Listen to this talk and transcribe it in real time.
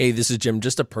Hey, this is Jim.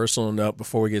 Just a personal note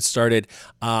before we get started.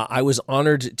 I was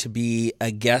honored to be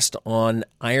a guest on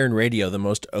Iron Radio, the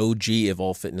most OG of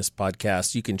all fitness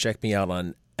podcasts. You can check me out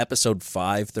on episode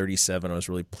 537. I was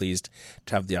really pleased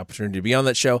to have the opportunity to be on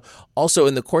that show. Also,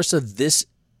 in the course of this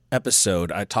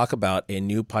episode, I talk about a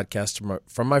new podcast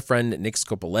from my friend Nick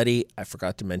Scopoletti. I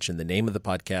forgot to mention the name of the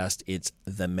podcast. It's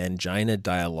the Mangina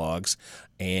Dialogues,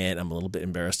 and I'm a little bit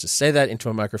embarrassed to say that into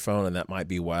a microphone, and that might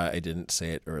be why I didn't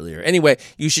say it earlier. Anyway,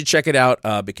 you should check it out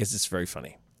because it's very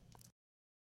funny.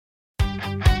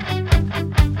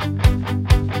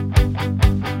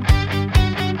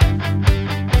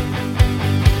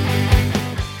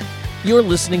 You're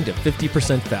listening to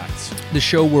 50% Facts, the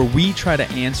show where we try to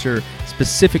answer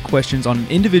specific questions on an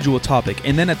individual topic,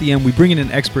 and then at the end we bring in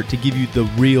an expert to give you the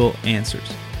real answers.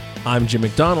 I'm Jim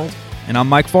McDonald. And I'm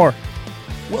Mike Farr.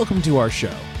 Welcome to our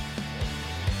show.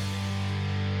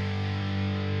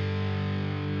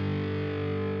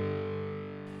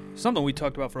 Something we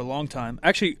talked about for a long time.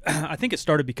 Actually, I think it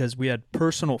started because we had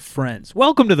personal friends.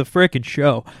 Welcome to the frickin'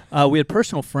 show. We had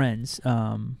personal friends.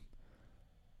 I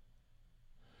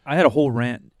had a whole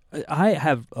rant. I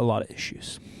have a lot of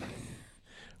issues.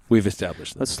 We've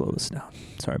established this. Let's slow this down.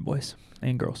 Sorry, boys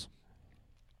and girls.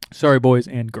 Sorry, boys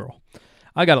and girl.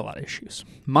 I got a lot of issues.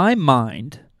 My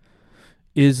mind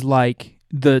is like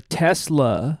the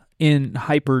Tesla in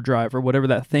hyperdrive or whatever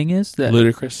that thing is. That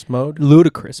ludicrous mode?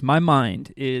 Ludicrous. My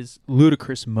mind is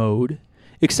ludicrous mode,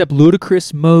 except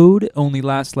ludicrous mode only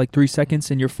lasts like 3 seconds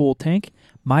in your full tank.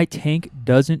 My tank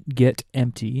doesn't get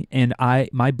empty, and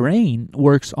my brain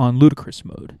works on ludicrous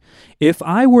mode. If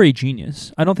I were a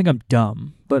genius, I don't think I'm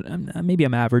dumb, but maybe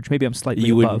I'm average, maybe I'm slightly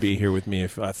You above. wouldn't be here with me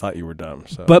if I thought you were dumb.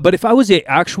 So. But if I was an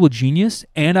actual genius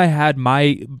and I had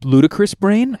my ludicrous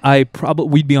brain,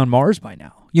 we'd be on Mars by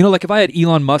now. You know, like if I had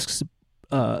Elon Musk's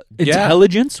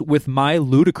intelligence with my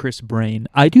ludicrous brain,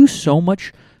 I do so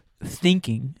much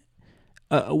thinking.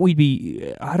 We'd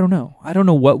be, I don't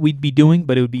know what we'd be doing,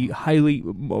 but it would be highly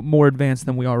more advanced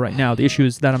than we are right now. The issue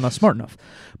is that I'm not smart enough.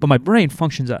 But my brain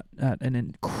functions at an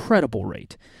incredible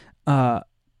rate.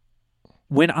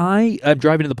 When I'm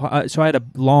driving to so I had a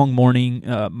long morning.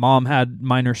 Mom had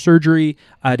minor surgery.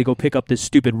 I had to go pick up this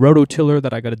stupid rototiller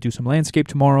that I got to do some landscape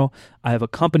tomorrow. I have a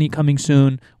company coming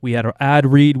soon. We had an ad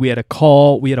read. We had a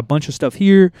call. We had a bunch of stuff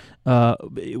here.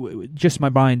 Just my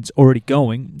mind's already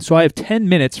going. So I have 10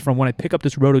 minutes from when I pick up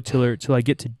this rototiller till I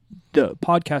get to the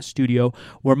podcast studio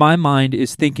where my mind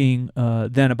is thinking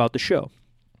then about the show.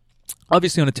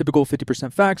 Obviously, on a typical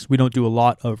 50% Facts, we don't do a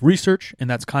lot of research, and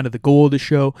that's kind of the goal of the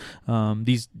show.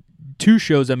 These two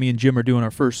shows that me and Jim are doing,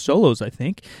 our first solos, I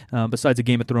think, besides a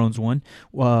Game of Thrones one,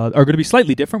 are going to be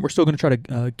slightly different. We're still going to try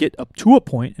to get up to a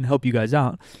point and help you guys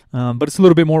out, but it's a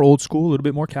little bit more old school, a little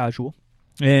bit more casual,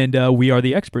 and we are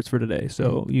the experts for today,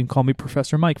 so you can call me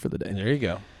Professor Mike for the day. There you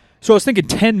go. So I was thinking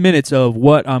 10 minutes of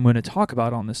what I'm going to talk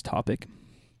about on this topic.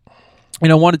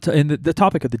 And I wanted to, and the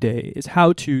topic of the day is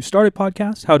how to start a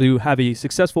podcast, how to have a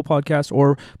successful podcast,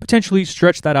 or potentially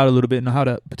stretch that out a little bit, and how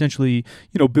to potentially,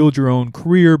 build your own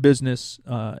career, business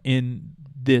in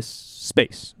this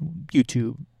space,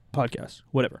 YouTube, podcast,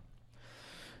 whatever.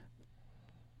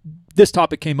 This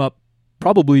topic came up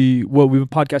probably, we've been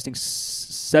podcasting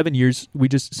 7 years.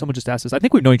 Someone just asked us. I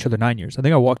think we've known each other 9 years. I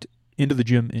think I walked into the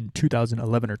gym in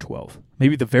 2011 or 12,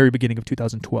 maybe the very beginning of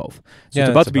 2012. So it's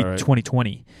about to be right.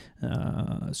 2020.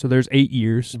 So there's 8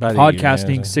 years. About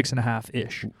podcasting,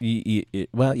 6.5-ish.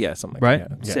 Well, yeah, something like right?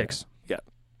 that. Yeah. 6. Yeah.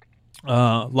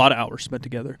 A lot of hours spent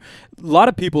together. A lot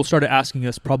of people started asking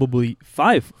us probably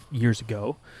 5 years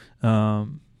ago, how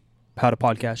to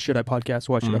podcast, should I podcast,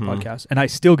 why should I podcast? And I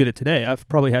still get it today. I've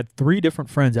probably had 3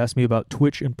 different friends ask me about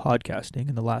Twitch and podcasting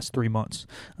in the last 3 months,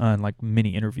 and like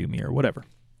mini interview me or whatever.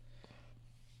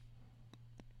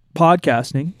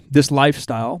 Podcasting, this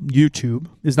lifestyle, YouTube,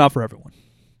 is not for everyone.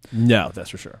 No, that's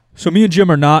for sure. So me and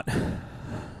Jim are not... I'm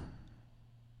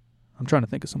trying to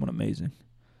think of someone amazing.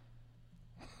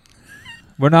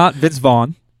 We're not Vince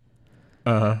Vaughn.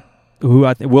 Who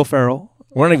I think Will Ferrell.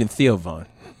 We're not even Theo Vaughn.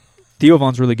 Theo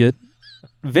Vaughn's really good.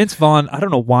 Vince Vaughn, I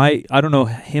don't know why. I don't know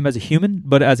him as a human,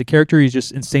 but as a character, he's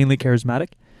just insanely charismatic.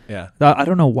 Yeah. I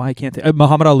don't know why I can't think.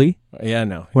 Muhammad Ali. Yeah,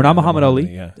 no. We're not Muhammad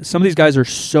Ali. Yeah. Some of these guys are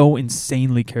so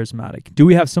insanely charismatic. Do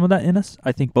we have some of that in us?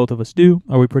 I think both of us do.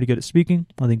 Are we pretty good at speaking?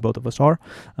 I think both of us are.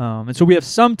 And so we have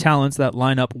some talents that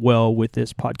line up well with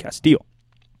this podcast deal.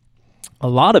 A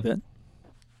lot of it,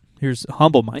 here's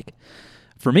humble Mike,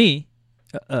 for me,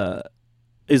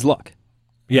 is luck.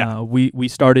 Yeah. We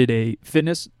started a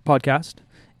fitness podcast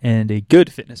and a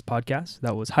good fitness podcast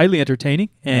that was highly entertaining.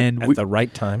 And at the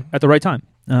right time. At the right time.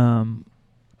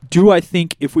 Do I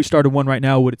think if we started one right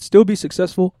now, would it still be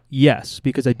successful? Yes,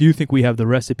 because I do think we have the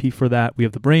recipe for that. We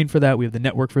have the brain for that. We have the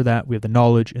network for that. We have the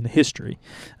knowledge and the history.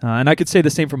 And I could say the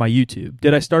same for my YouTube.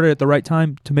 Did I start it at the right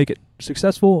time to make it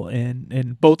successful?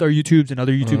 And both our YouTubes and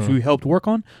other YouTubes we helped work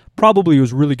on, probably it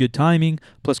was really good timing,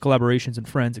 plus collaborations and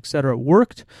friends, etc.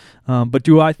 worked. But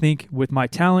do I think with my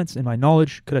talents and my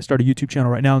knowledge, could I start a YouTube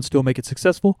channel right now and still make it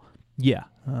successful? Yeah.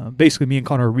 Basically, me and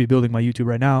Connor are rebuilding my YouTube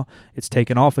right now. It's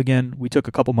taken off again. We took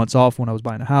a couple months off when I was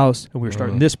buying a house, and we were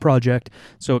starting this project.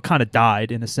 So it kind of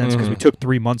died in a sense because we took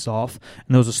 3 months off,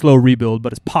 and there was a slow rebuild,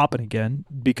 but it's popping again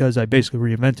because I basically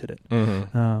reinvented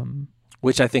it.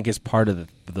 Which I think is part of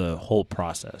the whole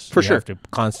process. For sure. You have to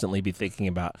constantly be thinking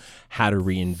about how to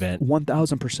reinvent.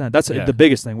 1,000%. That's the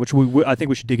biggest thing, which I think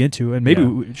we should dig into. And maybe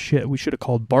we should have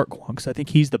called Bart Kwong, because I think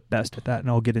he's the best at that, and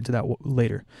I'll get into that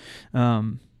later.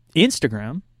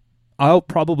 Instagram, I'll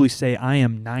probably say I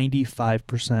am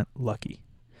 95% lucky.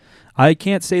 I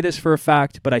can't say this for a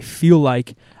fact, but I feel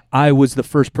like I was the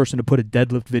first person to put a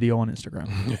deadlift video on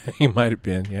Instagram. You might have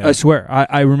been, yeah. I swear.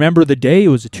 I remember the day. It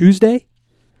was a Tuesday.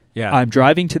 Yeah. I'm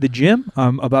driving to the gym.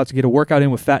 I'm about to get a workout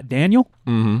in with Fat Daniel.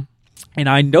 Mm-hmm. And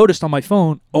I noticed on my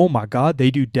phone, oh my God,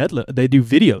 they do deadlift. They do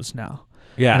videos now.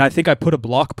 Yeah. And I think I put a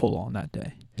block pull on that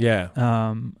day. Yeah.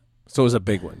 So it was a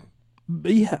big one.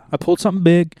 But yeah, I pulled something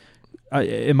big.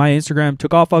 And my Instagram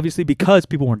took off, obviously, because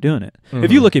people weren't doing it.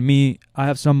 If you look at me, I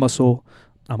have some muscle.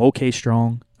 I'm okay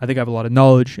strong. I think I have a lot of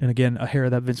knowledge. And again, a hair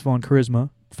of that Vince Vaughn charisma,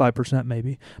 5%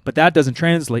 maybe. But that doesn't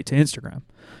translate to Instagram.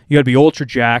 You got to be ultra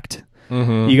jacked.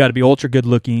 You got to be ultra good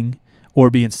looking or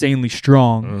be insanely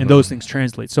strong. And those things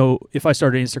translate. So if I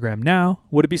started Instagram now,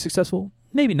 would it be successful?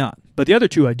 Maybe not. But the other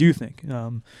two, I do think.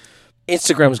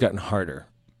 Instagram's gotten harder.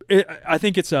 I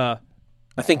think it's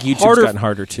I think YouTube's gotten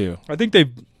harder too. I think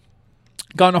they've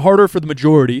gotten harder for the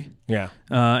majority. Yeah.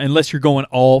 Unless you're going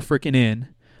all freaking in,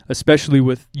 especially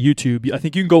with YouTube. I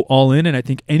think you can go all in, and I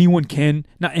think anyone can.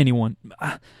 Not anyone.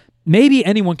 Maybe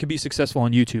anyone can be successful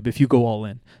on YouTube if you go all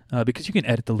in, because you can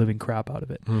edit the living crap out of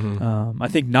it. I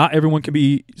think not everyone can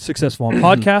be successful on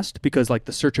podcast because like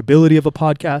the searchability of a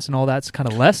podcast and all that's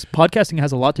kind of less. Podcasting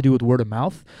has a lot to do with word of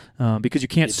mouth because you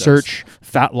can't search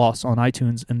fat loss on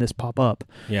iTunes and this pop up.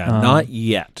 Yeah, not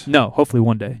yet. No, hopefully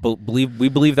one day. We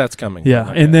believe that's coming. Yeah,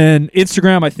 and then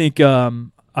Instagram,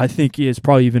 I think is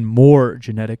probably even more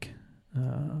genetic.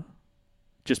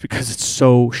 Just because it's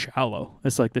so shallow.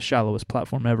 It's like the shallowest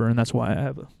platform ever, and that's why I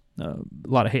have a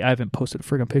lot of hate. I haven't posted a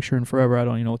friggin' picture in forever. I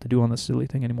don't even know what to do on this silly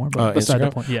thing anymore. But beside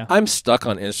that point, yeah. I'm stuck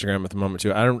on Instagram at the moment,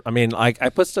 too. I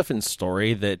put stuff in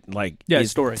story that,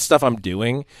 is story stuff I'm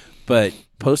doing, but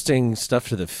posting stuff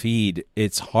to the feed,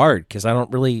 it's hard because I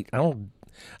don't,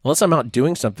 unless I'm out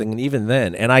doing something, and even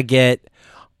then, and I get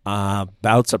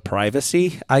bouts of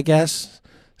privacy, I guess.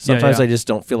 Sometimes I just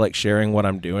don't feel like sharing what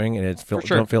I'm doing, and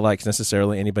don't feel like it's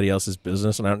necessarily anybody else's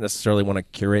business, and I don't necessarily want to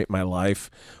curate my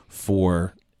life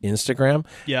for Instagram.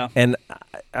 Yeah. And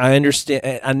I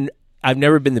understand, I've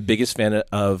never been the biggest fan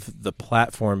of the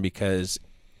platform because,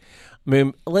 I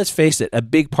mean, let's face it, a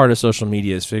big part of social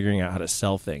media is figuring out how to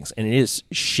sell things, and it is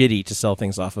shitty to sell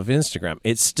things off of Instagram.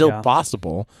 It's still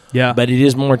possible, but it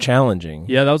is more challenging.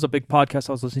 Yeah, that was a big podcast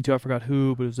I was listening to. I forgot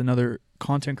who, but it was another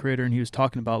content creator, and he was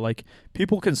talking about, like,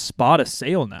 people can spot a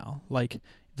sale now. Like,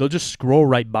 they'll just scroll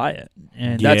right by it,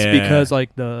 and that's because,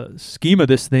 like, the scheme of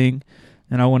this thing,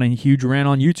 and I went on a huge rant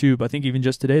on YouTube. I think even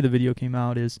just today the video came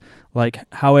out, is like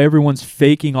how everyone's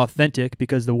faking authentic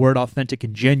because the word authentic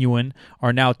and genuine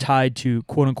are now tied to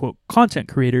quote unquote content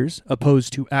creators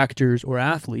opposed to actors or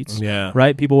athletes. Yeah.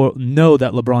 Right? People know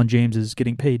that LeBron James is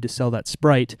getting paid to sell that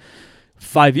Sprite.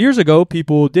 5 years ago,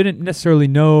 people didn't necessarily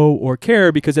know or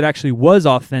care because it actually was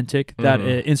authentic that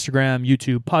Instagram,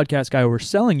 YouTube, podcast guy were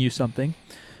selling you something.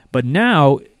 But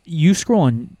now you scroll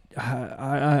on.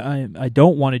 I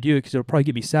don't want to do it because it'll probably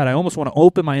get me sad. I almost want to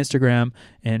open my Instagram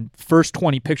and first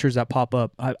 20 pictures that pop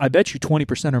up, I bet you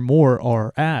 20% or more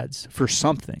are ads for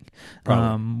something,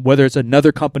 whether it's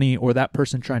another company or that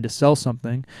person trying to sell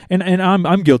something. And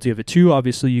I'm guilty of it too.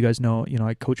 Obviously, you guys know,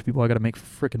 I coach people. I got to make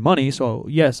freaking money. So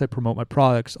yes, I promote my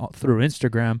products through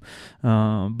Instagram.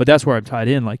 But that's where I'm tied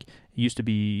in. Like, it used to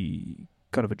be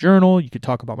kind of a journal. You could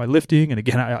talk about my lifting, and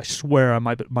again, I swear I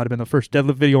might have been the first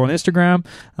deadlift video on Instagram.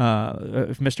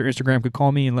 If Mr. Instagram could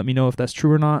call me and let me know if that's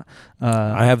true or not.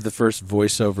 I have the first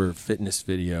voiceover fitness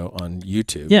video on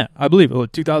YouTube. Yeah, I believe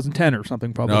it. 2010 or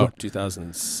something, probably. No,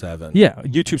 2007. Yeah,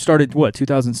 YouTube started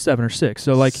 2007 or 6.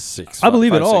 So like, I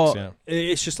believe it all. 6, yeah.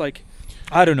 It's just like,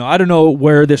 I don't know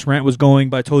where this rant was going,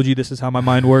 but I told you this is how my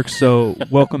mind works, so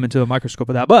welcome into the microscope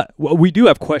of that. But we do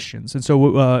have questions, and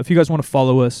so if you guys want to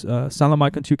follow us, Silent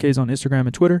Mike on 2Ks on Instagram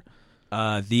and Twitter.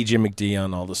 The Jim McD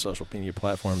on all the social media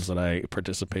platforms that I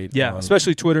participate Yeah, on.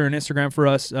 especially Twitter and Instagram for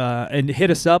us. And hit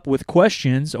us up with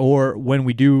questions, or when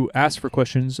we do ask for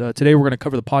questions. Today we're going to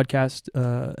cover the podcast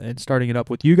and starting it up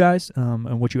with you guys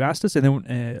and what you asked us. And then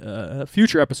a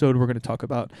future episode, we're going to talk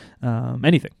about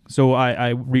anything. So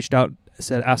I reached out,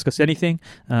 said, ask us anything.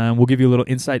 We'll give you a little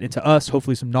insight into us,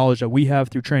 hopefully some knowledge that we have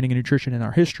through training and nutrition in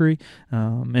our history,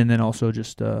 and then also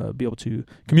just be able to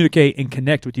communicate and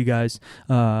connect with you guys.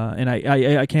 And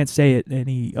I can't say it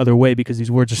any other way because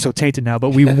these words are so tainted now, but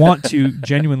we want to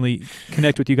genuinely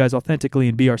connect with you guys authentically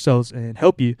and be ourselves and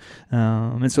help you.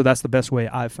 And so that's the best way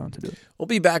I've found to do it. We'll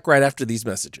be back right after these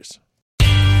messages.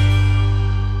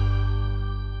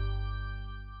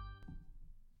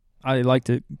 I like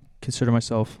to consider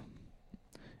myself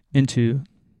into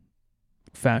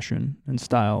fashion and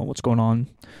style, what's going on.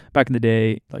 Back in the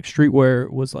day, like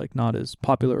streetwear was like not as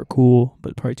popular or cool,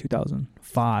 but probably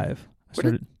 2005.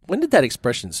 When did that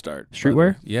expression start?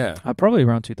 Streetwear? Yeah. Probably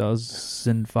around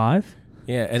 2005.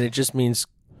 Yeah, and it just means...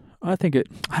 I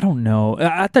don't know.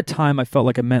 At the time, I felt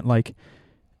like it meant like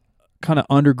kind of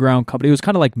underground company. It was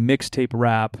kind of like mixtape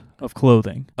rap of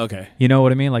clothing. Okay. You know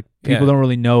what I mean? Like people don't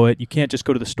really know it. You can't just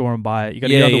go to the store and buy it. You got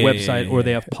to get on the website or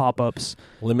they have pop-ups.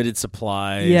 Limited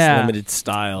supplies, limited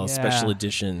style, special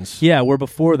editions. Yeah, where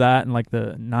before that in like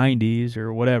the 90s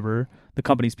or whatever, the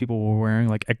companies people were wearing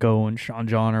like Echo and Sean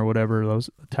John or whatever, those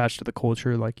attached to the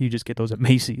culture, like you just get those at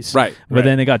Macy's. Right. But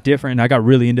then it got different and I got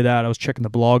really into that. I was checking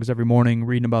the blogs every morning,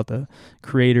 reading about the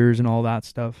creators and all that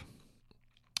stuff.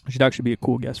 I should actually be a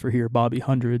cool guest for here. Bobby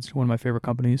Hundreds, one of my favorite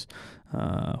companies,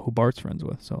 who Bart's friends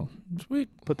with. So sweet,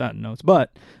 put that in notes.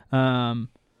 But so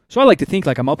I like to think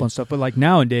like I'm up on stuff. But like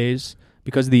nowadays,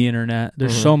 because of the internet,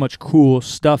 there's so much cool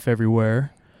stuff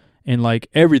everywhere, and like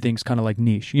everything's kind of like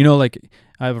niche. You know, like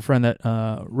I have a friend that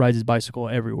rides his bicycle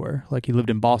everywhere. Like he lived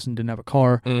in Boston, didn't have a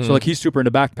car, so like he's super into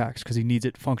backpacks because he needs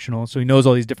it functional. So he knows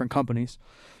all these different companies.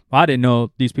 I didn't know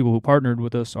these people who partnered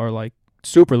with us are like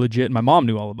super legit. And my mom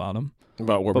knew all about them.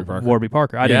 About Warby Parker. Warby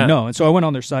Parker. I didn't know. And so I went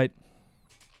on their site.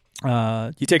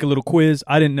 You take a little quiz.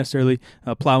 I didn't necessarily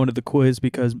plow into the quiz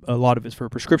because a lot of it's for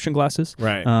prescription glasses.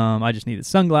 Right. I just needed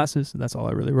sunglasses. That's all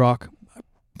I really rock.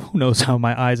 Who knows how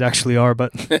my eyes actually are,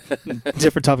 but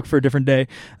different topic for a different day.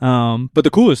 But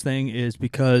the coolest thing is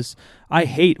because I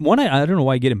hate, I don't know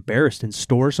why I get embarrassed in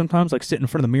stores sometimes, like sitting in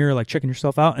front of the mirror, like checking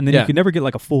yourself out, and then you can never get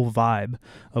like a full vibe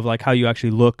of like how you actually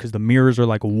look because the mirrors are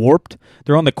like warped.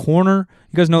 They're on the corner.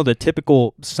 You guys know the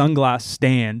typical sunglass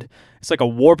stand. It's like a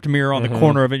warped mirror on the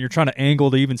corner of it. You're trying to angle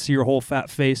to even see your whole fat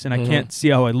face, and I can't see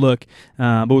how I look.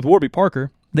 But with Warby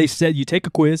Parker, they said you take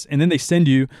a quiz, and then they send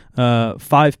you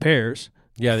 5 pairs.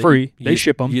 Yeah, free. They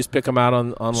ship them. You just pick them out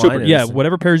online. Super, yeah,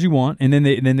 whatever pairs you want, and then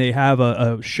they have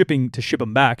a shipping to ship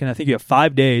them back, and I think you have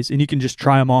 5 days, and you can just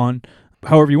try them on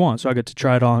however you want. So I got to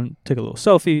try it on, take a little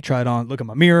selfie, try it on, look at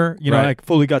my mirror. You know, I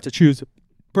fully got to choose a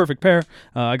perfect pair.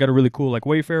 I got a really cool like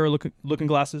Wayfarer looking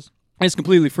glasses. And it's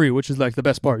completely free, which is like the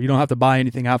best part. You don't have to buy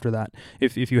anything after that.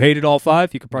 If you hated all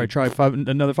 5, you could probably try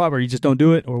another 5, or you just don't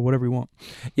do it, or whatever you want.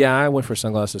 Yeah, I went for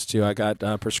sunglasses too. I got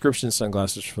prescription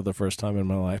sunglasses for the first time in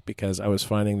my life because I was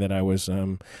finding that I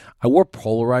wore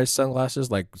polarized sunglasses,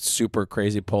 like super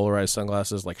crazy polarized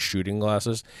sunglasses, like shooting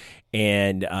glasses,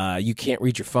 and you can't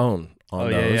read your phone on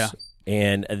those. Yeah.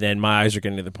 And then my eyes are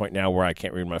getting to the point now where I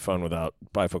can't read my phone without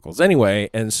bifocals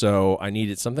anyway, and so I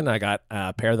needed something. I got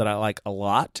a pair that I like a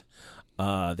lot.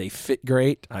 They fit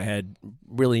great. I had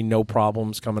really no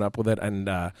problems coming up with it, and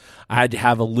I had to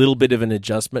have a little bit of an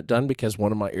adjustment done because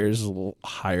one of my ears is a little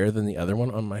higher than the other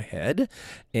one on my head,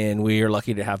 and we are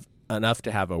lucky to have enough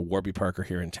to have a Warby Parker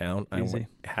here in town. Easy.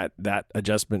 I had that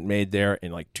adjustment made there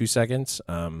in like 2 seconds.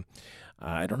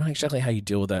 I don't know exactly how you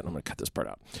deal with that. I'm going to cut this part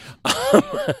out.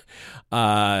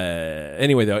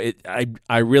 Anyway, though,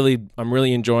 I'm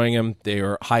really enjoying them. They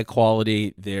are high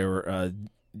quality. They're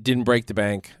didn't break the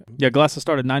bank. Yeah, glasses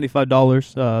start at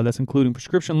 $95. That's including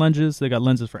prescription lenses. They got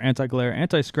lenses for anti-glare,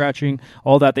 anti-scratching,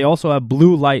 all that. They also have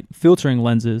blue light filtering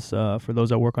lenses for those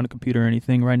that work on a computer or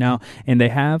anything right now. And they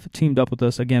have teamed up with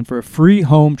us, again, for a free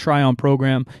home try-on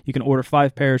program. You can order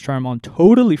 5 pairs, try them on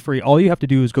totally free. All you have to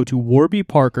do is go to Warby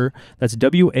Parker, that's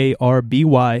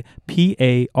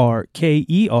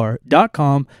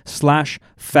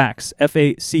WarbyParker.com/facts,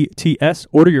 FACTS.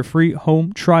 Order your free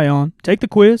home try-on. Take the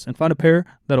quiz and find a pair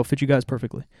that'll fit you guys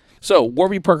perfectly. So,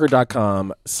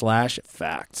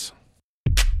 WarbyParker.com/facts.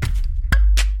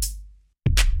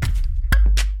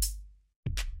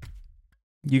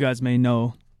 You guys may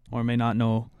know or may not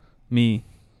know me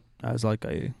as like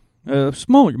a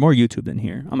small, more YouTube than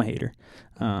here. I'm a hater.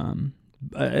 I'm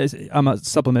a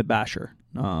supplement basher.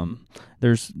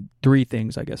 There's 3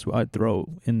 things I guess I'd throw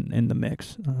in the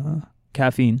mix: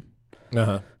 caffeine,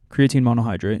 creatine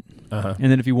monohydrate,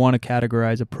 and then if you want to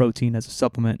categorize a protein as a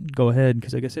supplement, go ahead,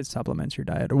 because I guess it supplements your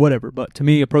diet or whatever. But to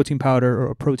me, a protein powder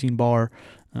or a protein bar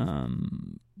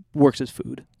works as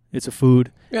food. It's a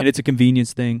food, and it's a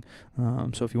convenience thing.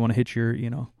 So if you want to hit your,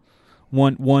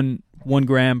 1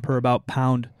 gram per about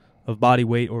pound of body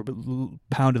weight or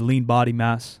pound of lean body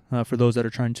mass, for those that are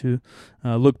trying to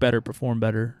look better, perform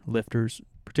better, lifters,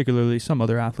 particularly some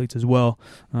other athletes as well.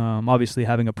 Obviously,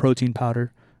 having a protein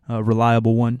powder, a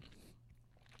reliable one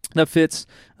that fits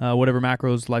whatever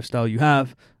macros lifestyle you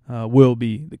have, will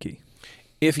be the key.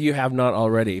 If you have not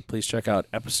already, please check out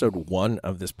episode 1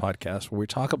 of this podcast where we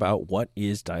talk about what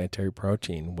is dietary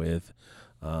protein with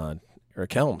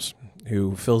Eric Helms,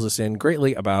 who fills us in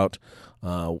greatly about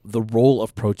the role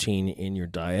of protein in your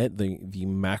diet, the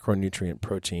macronutrient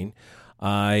protein.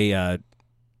 I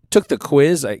took the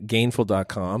quiz at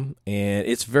Gainful.com, and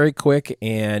it's very quick,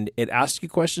 and it asks you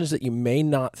questions that you may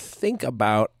not think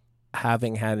about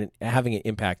having an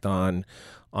impact on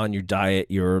your diet,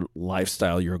 your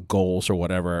lifestyle, your goals, or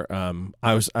whatever.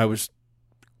 I was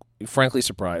frankly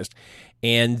surprised.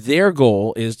 And their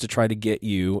goal is to try to get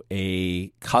you a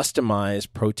customized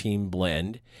protein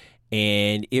blend.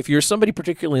 And if you're somebody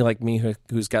particularly like me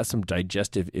who's got some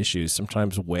digestive issues,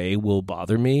 sometimes whey will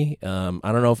bother me. I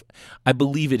don't know I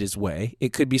believe it is whey.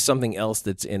 It could be something else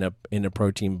that's in a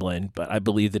protein blend, but I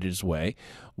believe that it is whey.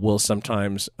 Will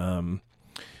sometimes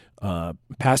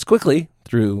pass quickly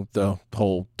through the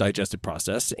whole digestive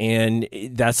process, and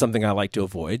that's something I like to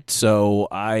avoid. So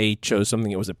I chose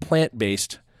something that was a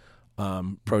plant-based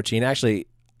protein. Actually,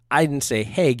 I didn't say,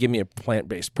 hey, give me a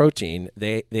plant-based protein.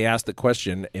 They asked the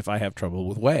question if I have trouble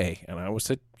with whey, and I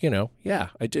said, yeah,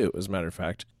 I do, as a matter of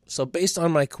fact. So based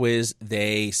on my quiz,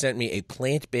 they sent me a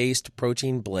plant-based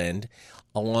protein blend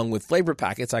along with flavor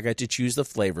packets. I got to choose the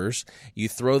flavors. You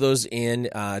throw those in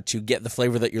to get the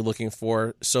flavor that you're looking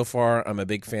for. So far, I'm a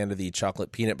big fan of the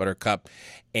chocolate peanut butter cup.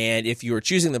 And if you are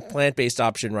choosing the plant-based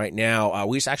option right now,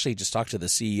 we actually just talked to the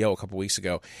CEO a couple weeks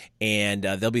ago, and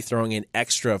they'll be throwing in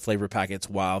extra flavor packets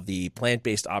while the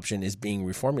plant-based option is being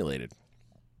reformulated.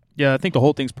 Yeah, I think the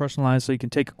whole thing's personalized, so you can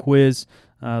take a quiz.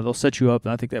 They'll set you up,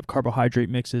 and I think they have carbohydrate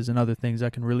mixes and other things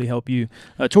that can really help you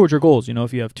towards your goals.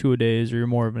 If you have 2-a-days or you're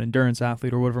more of an endurance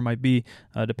athlete or whatever it might be,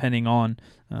 depending on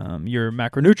your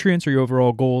macronutrients or your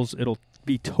overall goals, it'll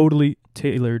be totally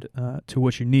tailored to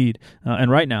what you need.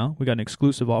 And right now, we got an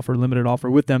exclusive offer, limited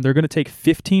offer with them. They're going to take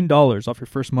 $15 off your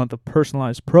first month of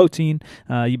personalized protein.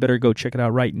 You better go check it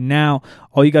out right now.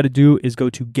 All you got to do is go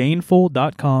to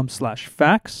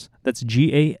gainful.com/facts. That's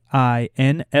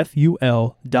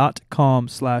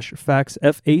GAINFUL.com/facts,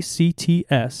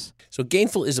 FACTS. So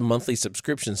Gainful is a monthly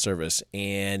subscription service,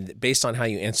 and based on how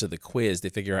you answer the quiz, they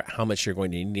figure out how much you're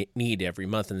going to need every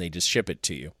month, and they just ship it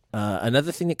to you.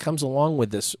 Another thing that comes along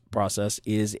with this process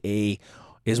is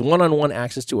one-on-one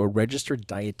access to a registered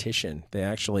dietitian. They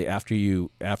actually, after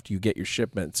you get your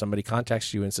shipment, somebody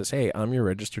contacts you and says, "Hey, I'm your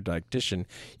registered dietitian.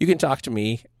 You can talk to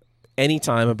me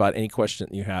anytime about any question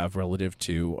that you have relative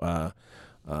to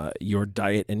your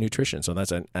diet and nutrition." So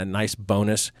that's a nice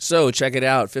bonus. So check it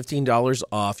out. $15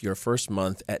 off your first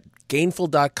month at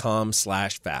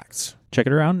gainful.com/facts. Check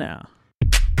it around now.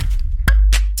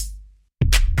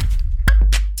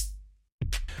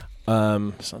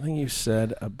 Something you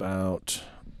said about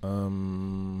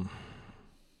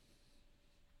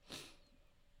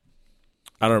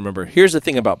I don't remember. Here's the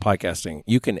thing about podcasting.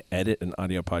 You can edit an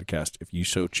audio podcast if you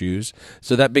so choose.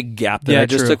 So that big gap that I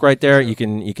just took right there, you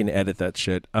can edit that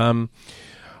shit. I'm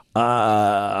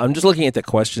just looking at the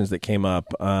questions that came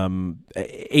up.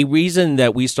 A reason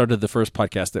that we started the first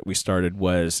podcast that we started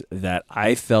was that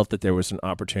I felt that there was an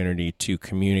opportunity to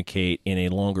communicate in a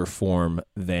longer form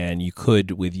than you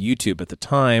could with YouTube at the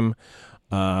time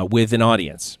with an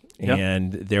audience. Yep.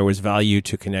 And there was value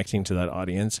to connecting to that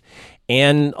audience.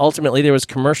 And ultimately, there was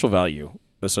commercial value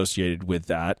associated with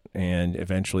that. And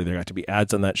eventually, there got to be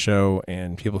ads on that show.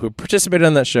 And people who participated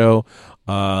on that show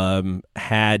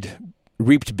had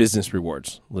reaped business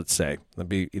rewards, let's say.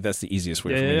 That's the easiest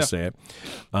way for me to say it.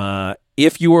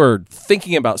 If you are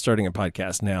thinking about starting a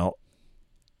podcast now,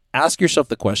 ask yourself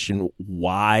the question,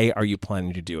 why are you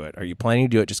planning to do it? Are you planning to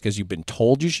do it just because you've been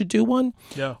told you should do one?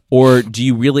 Yeah. Or do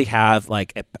you really have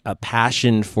like a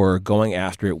passion for going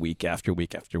after it week after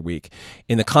week after week?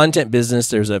 In the content business,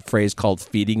 there's a phrase called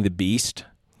feeding the beast.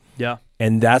 Yeah.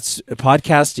 And a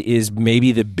podcast is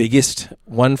maybe the biggest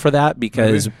one for that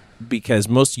because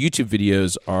most YouTube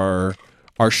videos are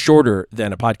are shorter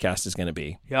than a podcast is going to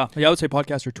be. Yeah, I would say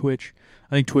podcast or Twitch.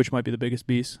 I think Twitch might be the biggest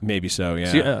beast. Maybe so,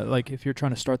 yeah. See, like if you're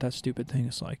trying to start that stupid thing,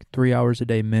 it's like 3 hours a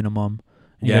day minimum.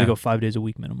 And you Yeah. got to go 5 days a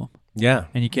week minimum. Yeah.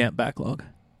 And you can't backlog.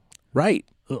 Right.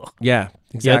 Ugh. Yeah,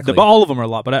 exactly. Yeah, but all of them are a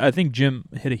lot. But I think Jim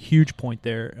hit a huge point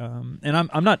there. And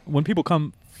I'm not, when people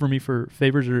come for me for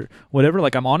favors or whatever,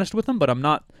 like I'm honest with them, but I'm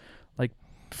not like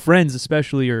friends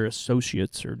especially or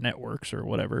associates or networks or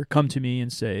whatever come to me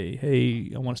and say,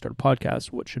 hey, I want to start a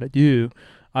podcast. What should I do?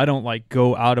 I don't like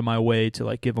go out of my way to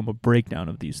like give them a breakdown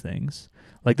of these things.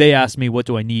 Like they ask me, what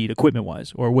do I need equipment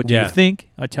wise? Or what do you think?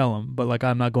 I tell them. But like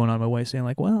I'm not going out of my way saying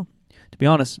like, well, to be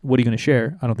honest, what are you going to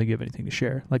share? I don't think you have anything to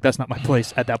share. Like that's not my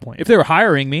place at that point. If they were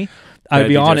hiring me, I'd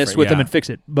be honest with them and fix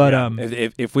it. But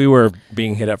if we were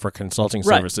being hit up for consulting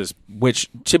services, which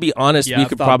to be honest, we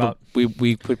could probably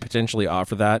we could potentially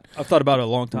offer that. I've thought about it a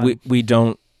long time. We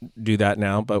don't do that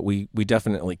now, but we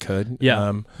definitely could.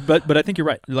 Yeah. But I think you're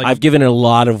right. Like I've given a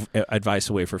lot of advice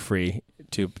away for free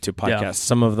to podcasts. Yeah.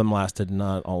 Some of them lasted,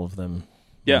 not all of them.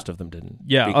 Yeah. Most of them didn't.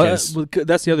 Yeah, that's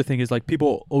the other thing is like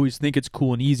people always think it's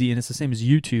cool and easy, and it's the same as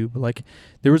YouTube. Like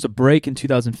there was a break in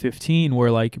 2015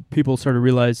 where like people started to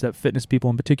realize that fitness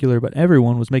people in particular, but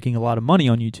everyone was making a lot of money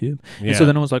on YouTube. Yeah. And so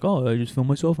then I was like, oh, I just film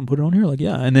myself and put it on here. Like,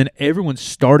 yeah. And then everyone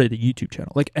started a YouTube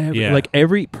channel. Like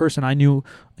every person I knew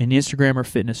in Instagram or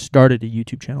fitness started a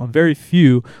YouTube channel. And very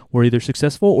few were either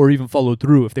successful or even followed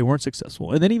through if they weren't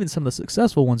successful. And then even some of the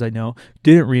successful ones I know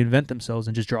didn't reinvent themselves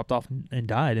and just dropped off and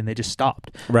died, and they just stopped.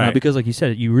 Right. Because like you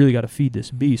said, you really got to feed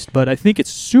this beast. But I think it's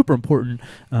super important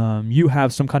you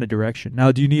have some kind of direction.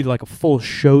 Now, do you need like a full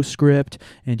show script,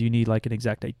 and do you need like an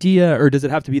exact idea, or does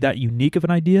it have to be that unique of an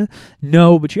idea?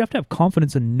 No, but you have to have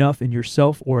confidence enough in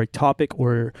yourself or a topic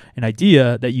or an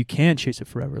idea that you can chase it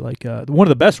forever. Like one of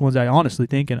the best ones I honestly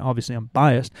think, and obviously I'm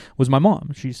biased, was my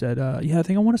mom. She said, yeah, I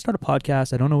think I want to start a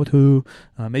podcast. I don't know with who,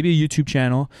 maybe a YouTube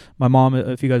channel. My mom,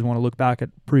 if you guys want to look back at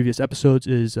previous episodes,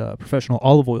 is a professional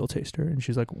olive oil taster. And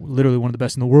she's like literally one of the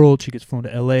best in the world. She gets flown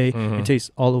to LA and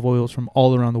tastes olive oils from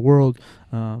all around the world.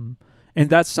 And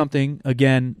that's something,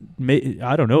 again,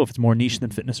 I don't know if it's more niche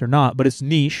than fitness or not, but it's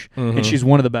niche, and she's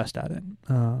one of the best at it.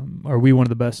 Are we one of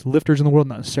the best lifters in the world?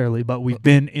 Not necessarily, but we've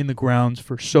been in the grounds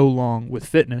for so long with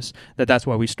fitness that's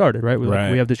why we started, right?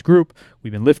 We have this group,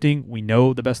 we've been lifting, we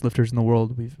know the best lifters in the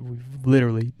world, we've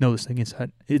literally know this thing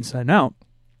inside and out.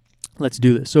 Let's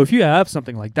do this. So if you have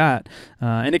something like that,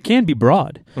 and it can be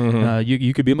broad,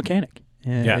 you could be a mechanic.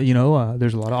 And, you know,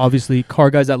 there's a lot of obviously car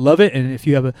guys that love it, and if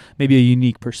you have maybe a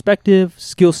unique perspective,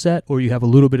 skill set, or you have a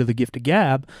little bit of the gift of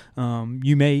gab,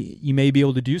 you may be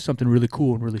able to do something really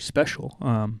cool and really special.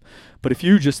 But if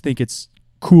you just think it's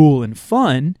cool and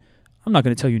fun, I'm not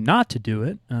going to tell you not to do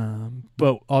it.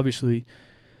 But obviously,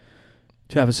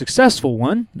 to have a successful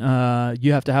one,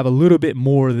 you have to have a little bit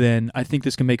more than I think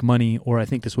this can make money, or I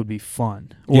think this would be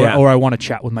fun, or I want to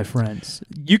chat with my friends.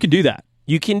 You can do that.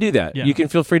 You can do that. Yeah. You can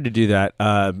feel free to do that,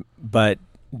 but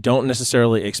don't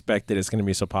necessarily expect that it's going to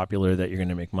be so popular that you're going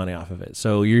to make money off of it.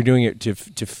 So you're doing it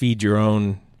to feed your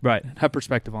own... Right. Have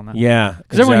perspective on that. Yeah.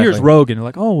 Because everyone hears Rogan. They're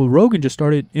like, oh, well, Rogan just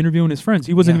started interviewing his friends.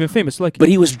 He wasn't even famous. Like, but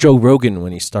he was Joe Rogan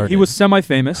when he started. He was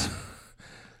semi-famous.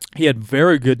 He had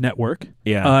very good network.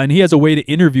 Yeah. And he has a way to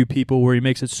interview people where he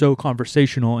makes it so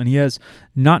conversational, and he has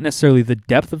not necessarily the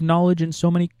depth of knowledge in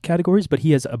so many categories, but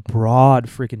he has a broad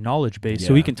freaking knowledge base. Yeah.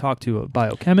 So he can talk to a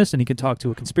biochemist, and he can talk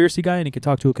to a conspiracy guy, and he can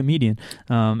talk to a comedian.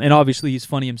 And obviously he's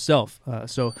funny himself.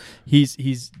 So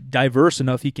he's diverse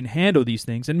enough he can handle these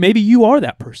things. And maybe you are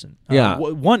that person. Yeah.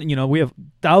 We have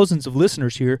thousands of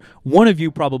listeners here. One of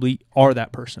you probably are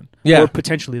that person. Yeah. Or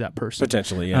potentially that person.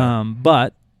 Potentially, yeah.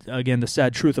 But again, the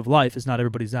sad truth of life is not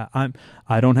everybody's that.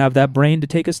 I don't have that brain to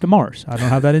take us to Mars. I don't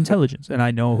have that intelligence, and I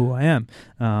know who I am.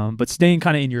 But staying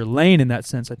kind of in your lane in that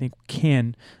sense, I think,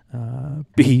 can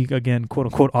be, again, quote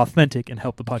unquote, authentic and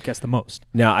help the podcast the most.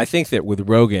 Now, I think that with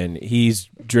Rogan, he's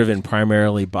driven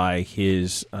primarily by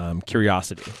his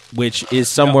curiosity, which is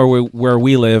somewhere where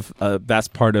we live. That's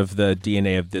part of the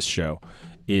DNA of this show,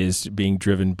 is being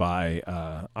driven by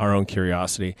our own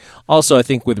curiosity. Also, I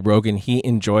think with Rogan, he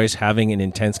enjoys having an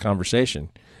intense conversation.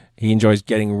 He enjoys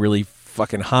getting really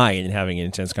fucking high and having an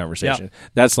intense conversation. Yeah.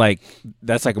 That's like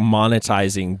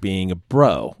monetizing being a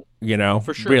bro, you know?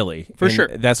 For sure. Really. For sure.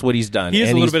 That's what he's done. He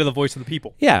is a little bit of the voice of the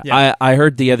people. Yeah. I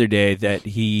heard the other day that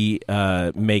he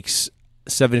makes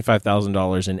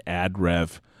 $75,000 in ad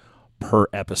rev per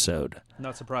episode.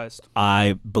 Not surprised.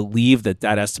 I believe that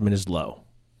estimate is low.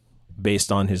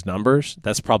 Based on his numbers,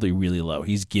 that's probably really low.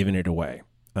 He's giving it away.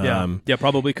 Yeah,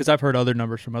 probably because I've heard other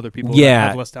numbers from other people Yeah. that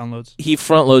have less downloads. He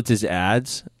front loads his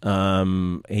ads.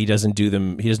 He doesn't do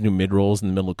them. He doesn't do mid rolls in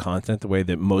the middle of content the way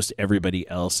that most everybody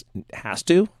else has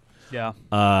to. Yeah.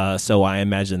 So I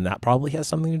imagine that probably has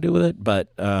something to do with it. But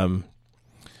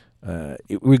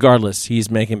regardless, he's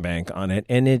making bank on it,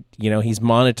 and he's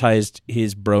monetized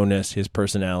his broness, his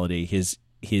personality, his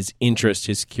interest,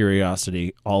 his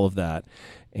curiosity, all of that.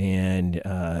 And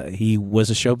he was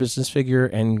a show business figure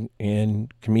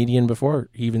and comedian before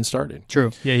he even started.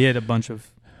 True. Yeah, he had a bunch of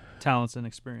talents and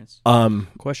experience.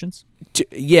 Questions?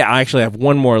 I actually have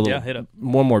one more hit up.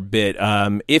 one more bit.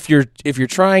 If you're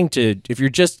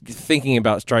just thinking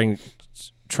about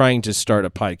trying to start a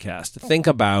podcast, think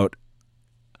about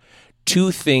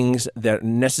two things that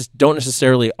don't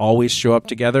necessarily always show up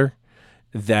together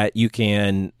that you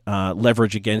can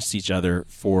leverage against each other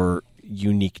for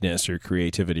uniqueness or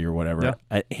creativity or whatever.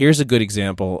 Yeah. Here's a good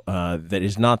example that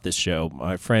is not this show.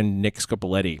 My friend Nick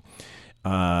Scopoletti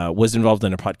was involved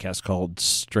in a podcast called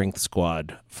Strength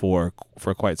Squad for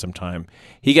quite some time.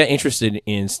 He got interested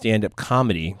in stand-up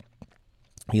comedy.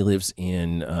 He lives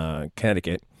in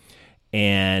Connecticut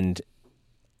and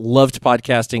loved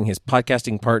podcasting. His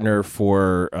podcasting partner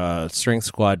for Strength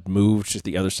Squad moved to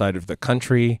the other side of the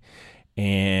country,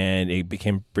 and it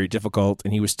became very difficult.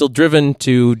 And he was still driven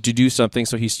to do something,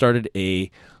 so he started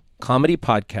a comedy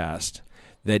podcast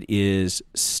that is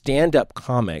stand-up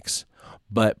comics,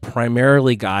 but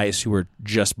primarily guys who are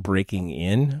just breaking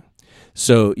in.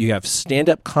 So you have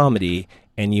stand-up comedy,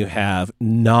 and you have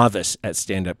novice at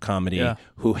stand-up comedy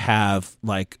who have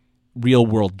like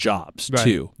real-world jobs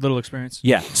too. Little experience.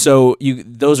 Yeah. So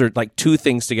those are like two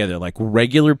things together, like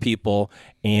regular people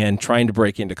and trying to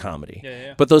break into comedy.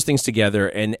 Yeah. Put those things together,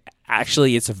 and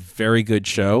actually, it's a very good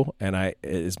show. And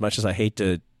as much as I hate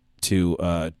to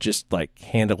just like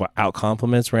hand out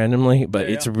compliments randomly, but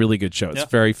it's a really good show. It's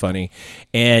very funny,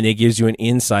 and it gives you an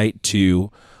insight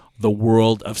to the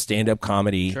world of stand-up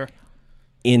comedy. Sure.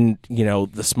 In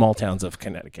the small towns of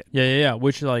Connecticut. Yeah.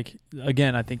 Which, like,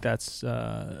 again, I think that's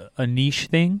a niche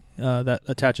thing that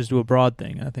attaches to a broad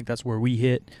thing. And I think that's where we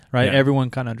hit, right? Yeah.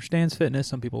 Everyone kind of understands fitness.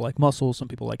 Some people like muscles. Some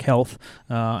people like health.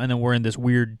 And then we're in this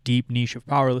weird, deep niche of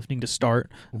powerlifting to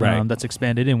start. Right. That's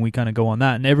expanded, and we kind of go on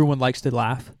that. And everyone likes to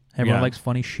laugh. Everyone likes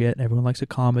funny shit. Everyone likes a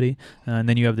comedy. And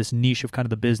then you have this niche of kind of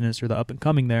the business or the up and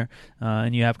coming there.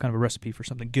 And you have kind of a recipe for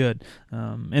something good.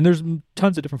 And there's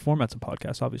tons of different formats of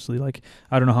podcasts, obviously. Like,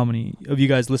 I don't know how many of you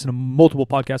guys listen to multiple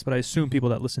podcasts, but I assume people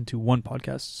that listen to one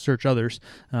podcast search others.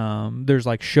 There's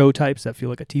like show types that feel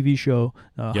like a TV show,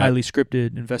 highly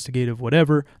scripted, investigative,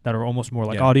 whatever, that are almost more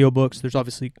like audiobooks. There's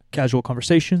obviously casual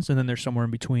conversations, and then there's somewhere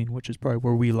in between, which is probably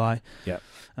where we lie. Yeah.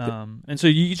 And so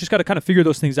you just got to kind of figure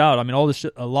those things out. I mean,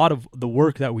 a lot of the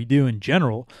work that we do in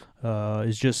general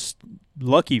is just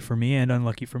lucky for me and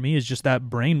unlucky for me, is just that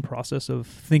brain process of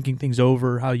thinking things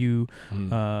over, how you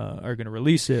are going to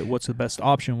release it, what's the best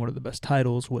option, what are the best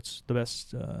titles, what's the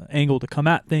best angle to come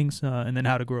at things, and then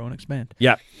how to grow and expand.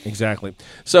 Yeah, exactly.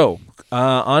 So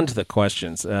on to the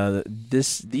questions.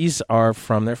 These are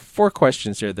there are 4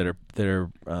 questions here that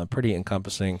are pretty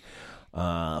encompassing.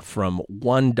 From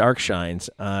One Darkshines.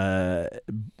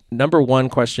 Number 1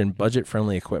 question,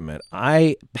 budget-friendly equipment.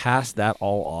 I pass that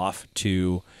all off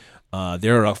to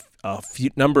there are a few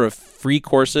number of free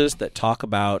courses that talk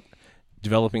about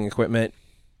developing equipment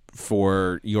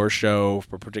for your show,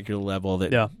 for a particular level,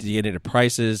 that get into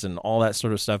prices and all that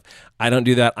sort of stuff. I don't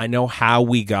do that. I know how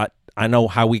we got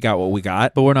what we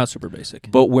got. But we're not super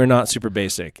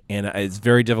basic. And it's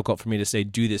very difficult for me to say,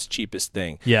 do this cheapest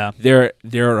thing. Yeah. There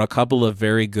are a couple of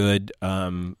very good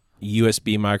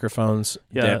USB microphones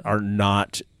that are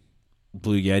not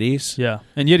Blue Yetis. Yeah.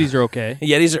 And Yetis are okay.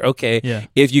 Yetis are okay. Yeah.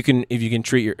 If you can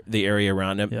treat the area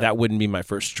around them. That wouldn't be my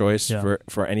first choice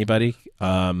for anybody.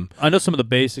 I know some of the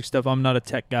basic stuff. I'm not a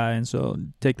tech guy, and so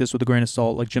take this with a grain of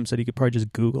salt. Like Jim said, he could probably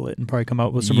just Google it and probably come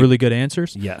up with some really good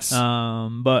answers. Yes.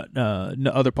 But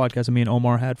other podcasts that me and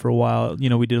Omar had for a while,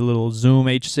 we did a little Zoom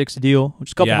H6 deal, which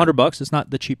is a couple $100. It's not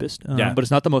the cheapest, but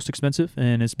it's not the most expensive,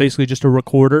 and it's basically just a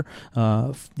recorder.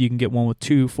 You can get one with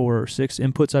 2, 4, or 6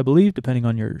 inputs, I believe, depending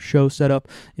on your show setup.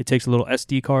 It takes a little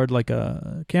SD card like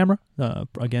a camera.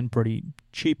 Again, pretty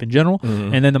cheap in general.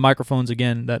 Mm-hmm. And then the microphones,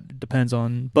 again, that depends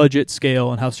on budget,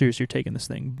 scale, and how serious you're taking this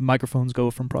thing. Microphones go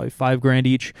from probably $5,000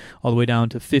 each all the way down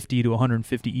to 50 to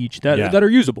 150 each that are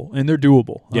usable and they're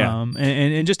doable. Yeah.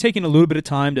 And just taking a little bit of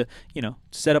time to,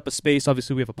 set up a space.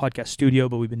 Obviously, we have a podcast studio,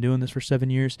 but we've been doing this for 7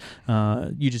 years.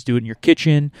 You just do it in your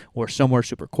kitchen or somewhere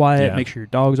super quiet. Make sure your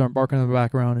dogs aren't barking in the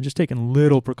background, and just taking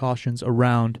little precautions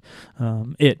around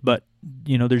it. But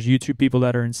there's YouTube people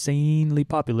that are insanely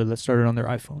popular that started on their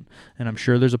iPhone, and I'm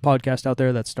sure there's a podcast out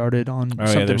there that started on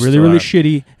something really, really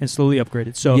shitty and slowly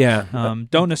upgraded. So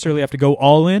don't necessarily have to go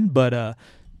all in, but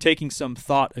taking some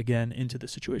thought again into the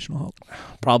situation will help.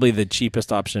 Probably the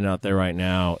cheapest option out there right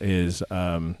now is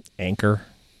Anchor,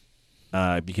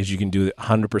 because you can do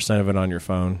 100% of it on your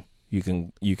phone. You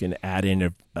can add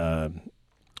in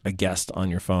a guest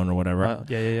on your phone or whatever.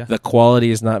 Yeah. The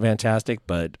quality is not fantastic,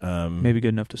 but maybe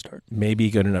good enough to start.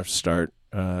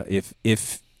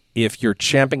 If you're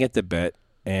champing at the bit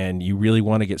and you really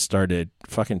want to get started,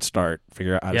 fucking start.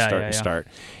 Figure out how to start.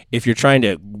 If you're trying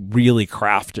to really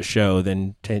craft a show,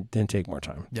 then take more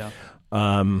time. Yeah.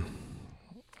 I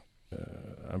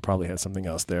probably had something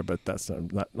else there, but that's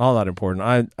not all that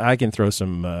important. I can throw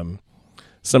some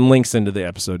links into the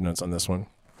episode notes on this one.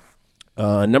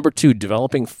 Number 2,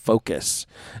 developing focus.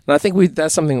 And I think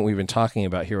that's something that we've been talking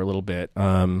about here a little bit.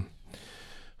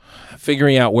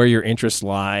 Figuring out where your interests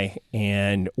lie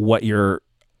and who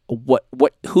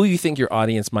you think your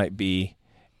audience might be.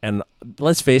 And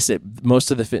let's face it,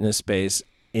 most of the fitness space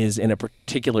is in a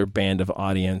particular band of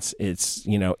audience. It's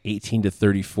 18 to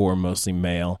 34, mostly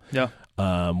male. Yeah.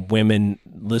 Women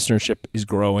listenership is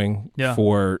growing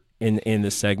in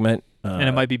the segment. And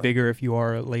it might be bigger if you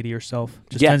are a lady yourself.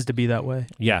 Just tends to be that way.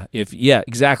 Yeah.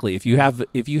 Exactly. If you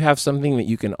have something that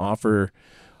you can offer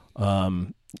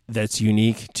that's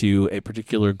unique to a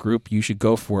particular group, you should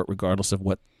go for it regardless of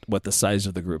what the size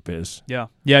of the group is. Yeah.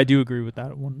 Yeah, I do agree with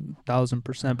that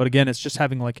 1,000%. But again, it's just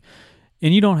having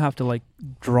and you don't have to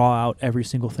draw out every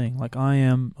single thing. I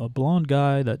am a blonde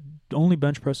guy that only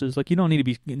bench presses. You don't need to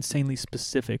be insanely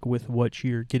specific with what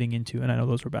you're getting into. And I know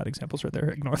those were bad examples right there.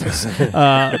 Ignore those.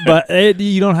 But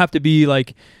you don't have to be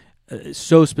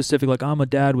so specific. I'm a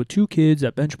dad with 2 kids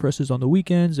that bench presses on the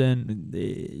weekends,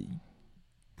 and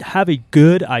have a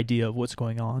good idea of what's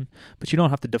going on, but you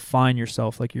don't have to define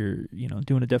yourself like you're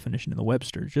doing a definition in the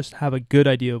Webster. Just have a good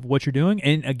idea of what you're doing,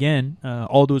 and again,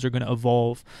 all those are going to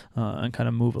evolve and kind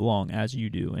of move along as you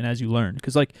do and as you learn,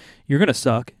 because you're going to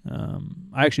suck.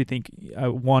 I actually think I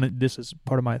wanted this as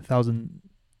part of my 1,000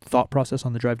 thought process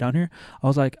on the drive down here. I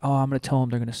was like, I'm going to tell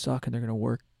them they're going to suck and they're going to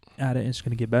work at it and it's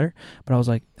going to get better. But I was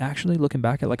actually looking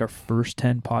back at our first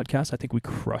 10 podcasts, I think we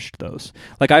crushed those.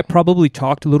 I probably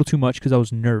talked a little too much because I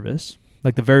was nervous.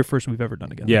 The very first we've ever done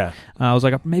together. Yeah. I was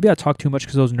maybe I talked too much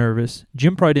because I was nervous.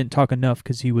 Jim probably didn't talk enough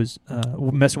because he was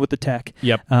messing with the tech.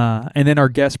 Yep. And then our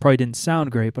guests probably didn't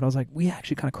sound great, but I was we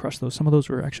actually kind of crushed those. Some of those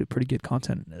were actually pretty good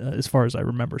content as far as I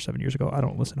remember 7 years ago. I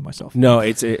don't listen to myself. No,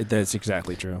 that's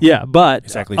exactly true. Yeah, but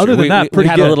exactly other true. than that, we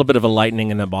had good. a little bit of a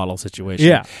lightning in a bottle situation.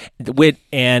 Yeah.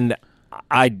 And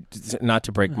I, not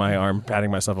to break my arm,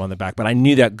 patting myself on the back, but I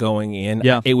knew that going in.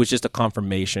 Yeah. It was just a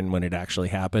confirmation when it actually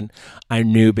happened. I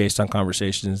knew based on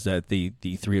conversations that the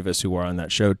 3 of us who were on that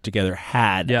show together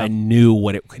had. Yeah. I knew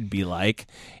what it could be like,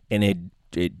 and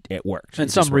it worked.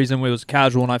 And some reason it was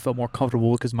casual, and I felt more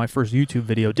comfortable because my first YouTube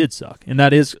video did suck, and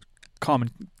that is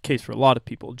common case for a lot of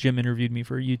people. Jim interviewed me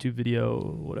for a YouTube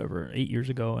video, 8 years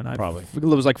ago, and it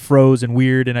was froze and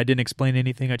weird, and I didn't explain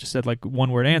anything. I just said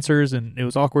one-word answers, and it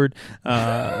was awkward.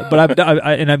 But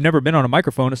I've never been on a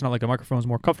microphone. It's not like a microphone is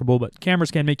more comfortable, but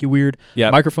cameras can make you weird.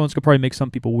 Yep. Microphones could probably make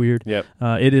some people weird. Yep.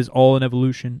 It is all an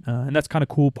evolution, and that's kind of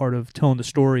cool part of telling the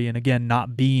story, and again,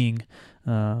 not being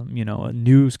a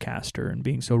newscaster and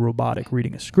being so robotic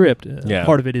reading a script.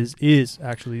 Part of it is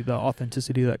actually the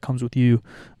authenticity that comes with you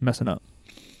messing up.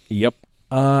 Yep.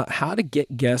 How to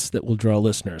get guests that will draw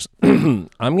listeners. I'm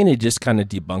going to just kind of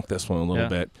debunk this one a little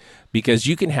bit, because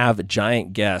you can have a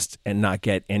giant guest and not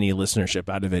get any listenership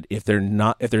out of it if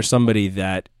there's somebody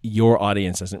that your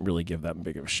audience doesn't really give that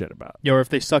big of a shit about. Yeah, or if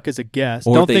they suck as a guest.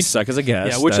 Or if they suck as a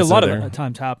guest. Yeah, which a lot of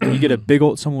times happen. You get a big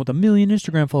old someone with 1 million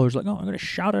Instagram followers, I'm going to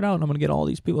shout it out and I'm going to get all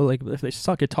these people. If they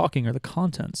suck at talking or the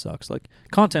content sucks,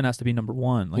 content has to be number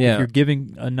one. If you're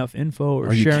giving enough info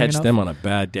or you sharing catch enough, them on a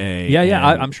bad day. Yeah.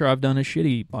 I'm sure I've done a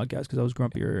shitty podcast because I was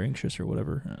grumpy or anxious or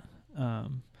whatever.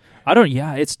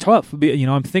 It's tough.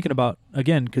 I'm thinking about,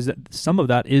 again, because some of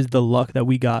that is the luck that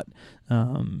we got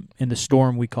in the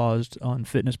storm we caused on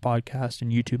fitness podcast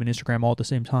and YouTube and Instagram all at the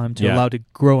same time to allow to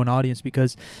grow an audience,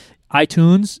 because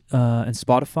iTunes and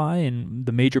Spotify and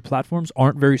the major platforms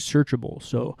aren't very searchable.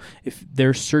 So if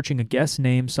they're searching a guest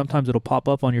name, sometimes it'll pop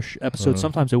up on your episode,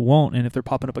 sometimes it won't. And if they're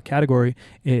popping up a category,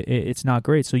 it's not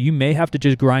great. So you may have to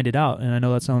just grind it out. And I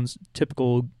know that sounds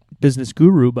typical business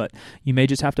guru, but you may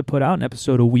just have to put out an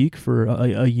episode a week for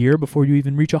a year before you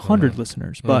even reach 100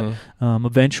 listeners. But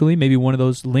eventually, maybe one of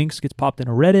those links gets popped in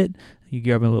a Reddit. You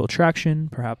get a little traction.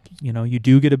 Perhaps you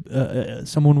do get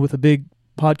someone with a big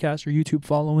podcast or YouTube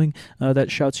following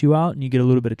that shouts you out and you get a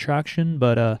little bit of traction,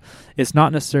 but it's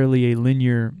not necessarily a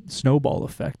linear snowball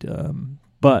effect.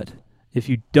 But if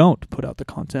you don't put out the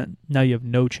content, now you have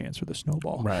no chance for the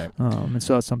snowball. Right. And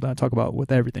so that's something I talk about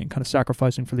with everything, kind of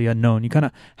sacrificing for the unknown. You kind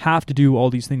of have to do all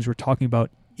these things we're talking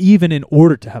about even in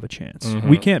order to have a chance. Mm-hmm.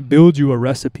 We can't build you a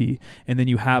recipe and then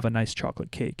you have a nice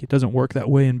chocolate cake. It doesn't work that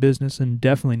way in business and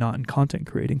definitely not in content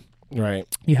creating. Right.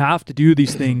 You have to do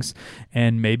these things,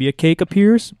 and maybe a cake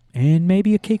appears and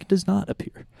maybe a cake does not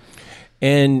appear.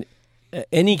 And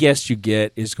any guest you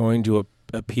get is going to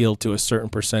appeal to a certain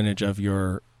percentage of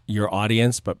your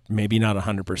audience, but maybe not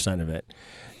 100% of it.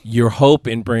 Your hope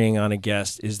in bringing on a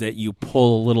guest is that you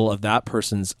pull a little of that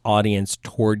person's audience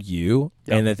toward you,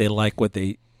 and that they like what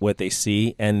they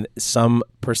see, and some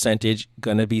percentage,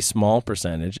 gonna be small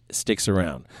percentage, sticks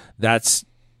around. That's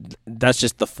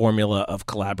just the formula of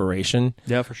collaboration.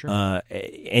 Yeah, for sure.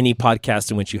 Any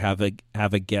podcast in which you have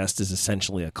a guest is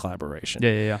essentially a collaboration.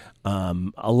 Yeah.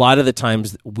 A lot of the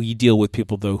times we deal with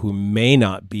people though who may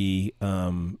not be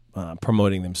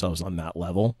promoting themselves on that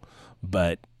level,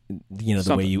 but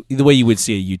the way you would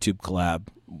see a YouTube collab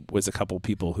was a couple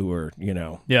people who were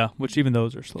Yeah, which even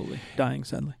those are slowly dying,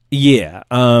 sadly. Yeah.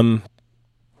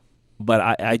 But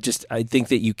I think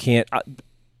that you can't.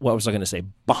 What was I going to say?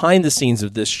 Behind the scenes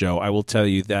of this show, I will tell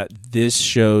you that this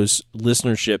show's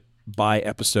listenership by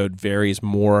episode varies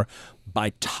more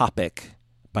by topic,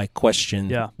 by question,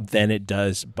 than it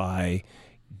does by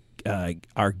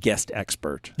our guest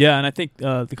expert. Yeah, and I think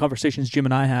the conversations Jim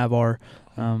and I have are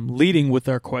leading with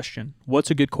our question.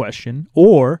 What's a good question?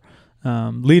 Or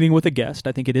leading with a guest.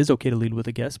 I think it is okay to lead with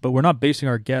a guest, but we're not basing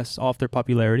our guests off their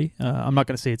popularity. I'm not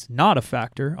going to say it's not a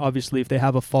factor. Obviously, if they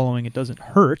have a following, it doesn't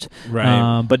hurt.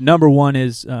 Right. But number one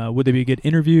is, would they be a good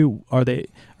interview?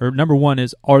 Number one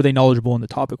is, are they knowledgeable in the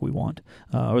topic we want,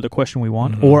 or the question we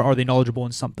want, Mm-hmm. or are they knowledgeable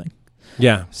in something?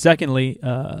 Yeah. Secondly,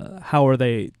 how are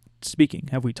they speaking?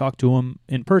 Have we talked to them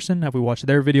in person? Have we watched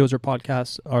their videos or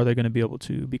podcasts? Are they going to be able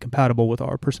to be compatible with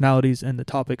our personalities and the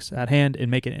topics at hand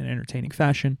and make it in an entertaining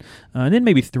fashion? And then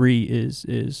maybe 3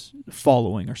 is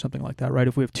following or something like that, right?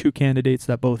 If we have 2 candidates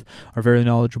that both are very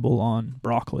knowledgeable on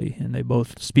broccoli and they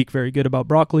both speak very good about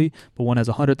broccoli, but one has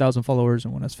 100,000 followers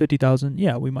and one has 50,000,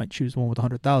 yeah, we might choose the one with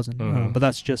 100,000. Mm-hmm. But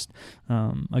that's just,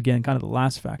 again, kind of the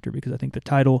last factor, because I think the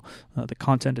title, the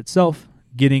content itself,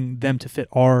 getting them to fit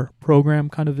our program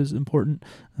kind of is important,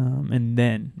 and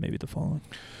then maybe the following.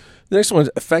 The next one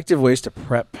is effective ways to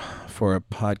prep for a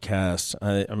podcast.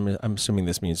 I'm assuming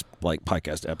this means like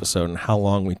podcast episode and how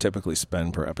long we typically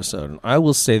spend per episode. And I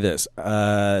will say this: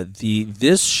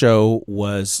 this show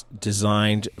was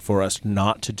designed for us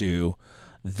not to do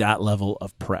that level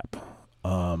of prep.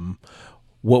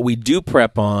 What we do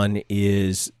prep on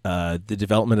is the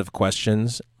development of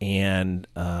questions and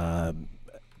the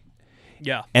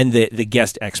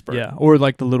guest expert. Yeah, or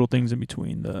like the little things in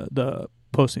between, the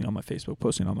posting on my Facebook,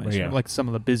 posting on my Instagram, like some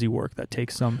of the busy work that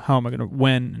takes some. How am I going to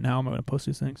and how am I going to post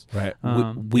these things? Right.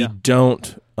 We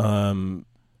don't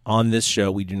on this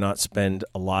show. We do not spend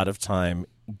a lot of time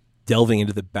delving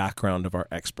into the background of our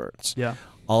experts. Yeah.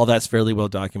 All that's fairly well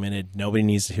documented. Nobody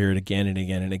needs to hear it again and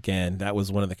again and again. That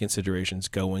was one of the considerations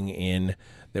going in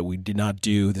that we did not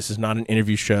do. This is not an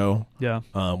interview show. Yeah.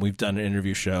 We've done an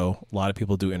interview show. A lot of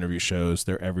people do interview shows.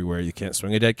 They're everywhere. You can't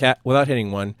swing a dead cat without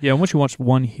hitting one. Yeah, once you watch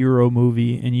one hero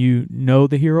movie and you know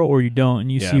the hero or you don't,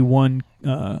 and you see one,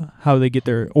 how they get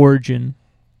their origin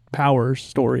powers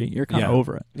story, you're kind of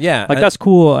over it. Yeah. Like, that's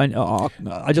cool.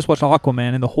 I just watched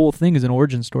Aquaman, and the whole thing is an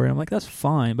origin story. I'm like, that's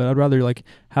fine, but I'd rather like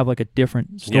have like a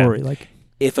different story. Yeah. Like,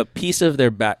 if a piece of their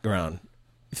background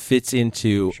fits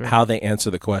into how they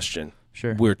answer the question,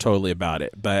 we're totally about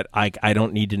it. But I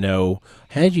don't need to know,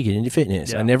 how did you get into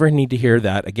fitness? I never need to hear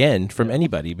that again from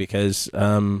anybody, because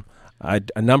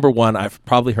number one, I've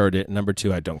probably heard it. Number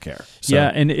two, I don't care. So.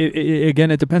 Yeah, and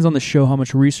again, it depends on the show, how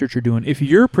much research you're doing. If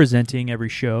you're presenting every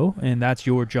show and that's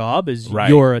your job,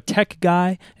 you're a tech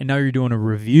guy, and now you're doing a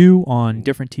review on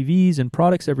different TVs and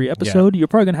products every episode, you're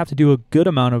probably going to have to do a good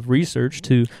amount of research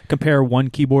to compare one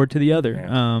keyboard to the other.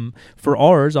 Yeah. For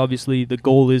ours, obviously, the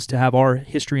goal is to have our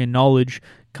history and knowledge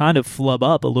kind of flub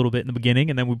up a little bit in the beginning,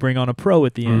 and then we bring on a pro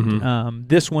at the end.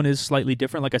 This one is slightly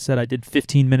different. Like I said, I did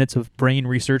 15 minutes of brain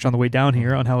research on the way down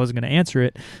here on how I was going to answer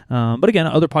it. But again,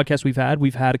 other podcasts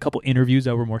we've had a couple interviews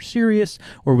that were more serious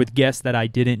or with guests that I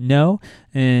didn't know.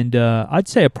 And I'd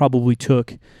say I probably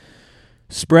took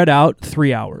spread out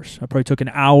 3 hours. I probably took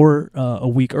an hour a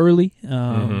week early,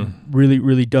 really,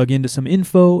 really dug into some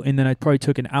info, and then I probably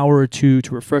took an hour or two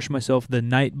to refresh myself the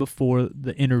night before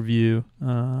the interview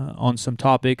on some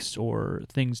topics or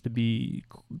things to be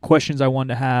questions I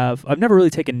wanted to have. I've never really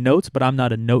taken notes, but I'm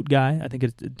not a note guy. I think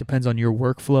it depends on your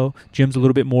workflow. Jim's a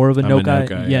little bit more of a note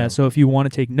guy. Yeah, so if you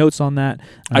want to take notes on that.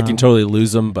 I can totally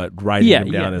lose them, but writing them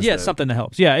down is something that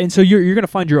helps. Yeah, and so you're going to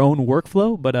find your own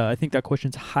workflow, but I think that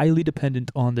question's highly dependent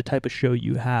on the type of show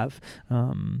you have.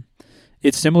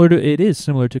 It is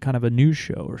similar to kind of a news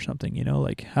show or something,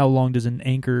 like how long does an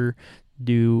anchor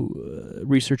do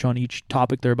research on each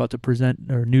topic they're about to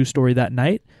present or news story that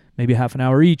night? Maybe half an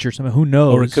hour each or something. Who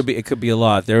knows? Or it could be a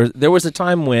lot. There was a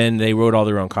time when they wrote all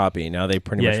their own copy. Now they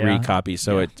pretty much read copy.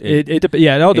 So it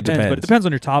all depends. But it depends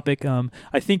on your topic.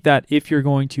 I think that if you're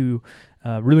going to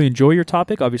really enjoy your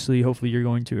topic, obviously, hopefully you're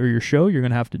going to, or your show, you're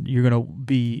going to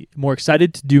be more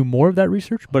excited to do more of that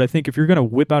research. But I think if you're going to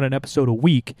whip out an episode a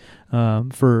week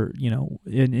for,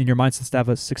 in your mindset to have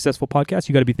a successful podcast,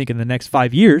 you got to be thinking the next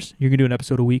 5 years, you're going to do an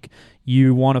episode a week.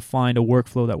 You want to find a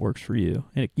workflow that works for you.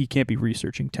 And you can't be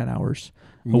researching 10 hours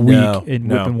a week and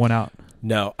whipping one out.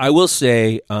 No, I will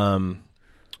say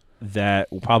that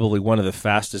probably one of the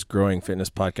fastest growing fitness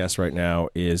podcasts right now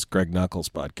is Greg Knuckles'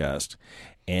 podcast.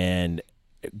 And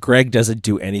Greg doesn't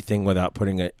do anything without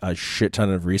putting a shit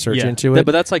ton of research into it.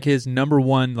 But that's like his number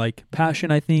one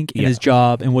passion, I think, in his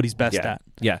job and what he's best at.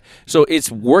 Yeah. So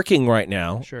it's working right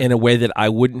now in a way that I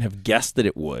wouldn't have guessed that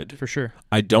it would. For sure.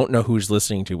 I don't know who's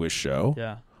listening to his show.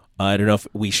 Yeah. I don't know if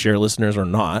we share listeners or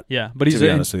not. Yeah, but he's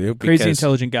a crazy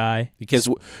intelligent guy. Because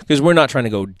we're not trying to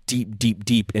go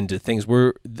deep into things.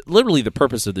 We're literally, the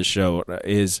purpose of the show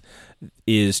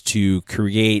is to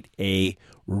create a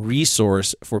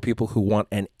resource for people who want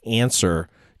an answer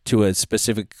to a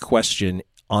specific question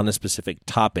on a specific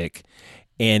topic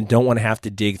and don't want to have to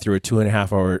dig through a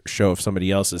 2.5 hour show of somebody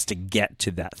else's to get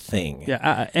to that thing.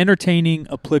 Yeah, entertaining,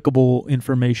 applicable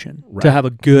information to have a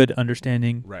good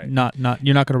understanding. Right. Not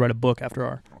you're not going to write a book after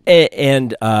our.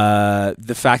 And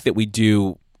the fact that we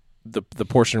do the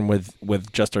portion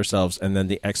with just ourselves and then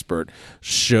the expert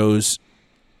shows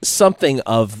something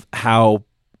of how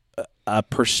a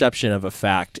perception of a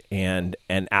fact and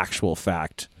an actual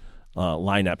fact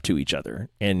line up to each other,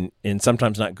 and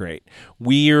sometimes not great.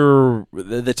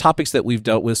 The topics that we've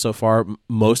dealt with so far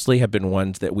mostly have been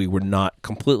ones that we were not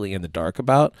completely in the dark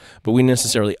about, but we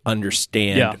necessarily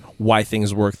understand why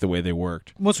things work the way they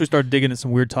worked. Once we start digging into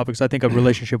some weird topics, I think a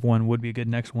relationship one would be a good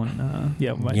next one. We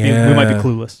might be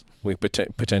clueless. We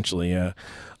potentially,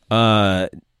 yeah.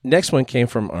 Next one came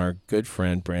from our good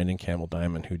friend Brandon Campbell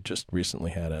Diamond, who just recently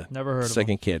had a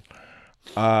second kid.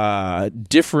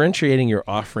 Differentiating your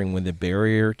offering when the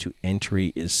barrier to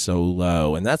entry is so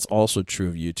low, and that's also true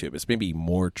of YouTube. It's maybe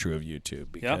more true of YouTube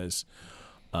because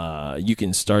you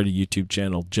can start a YouTube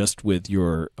channel just with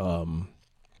your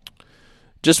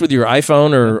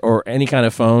iPhone or any kind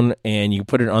of phone, and you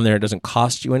put it on there. It doesn't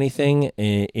cost you anything.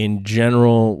 In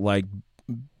general, like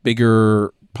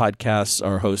bigger podcasts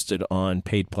are hosted on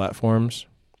paid platforms.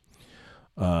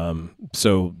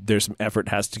 So there's some effort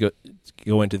has to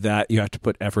go into that. You have to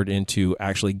put effort into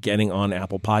actually getting on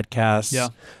Apple Podcasts. Yeah.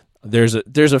 There's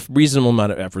a reasonable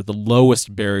amount of effort. The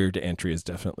lowest barrier to entry is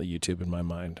definitely YouTube in my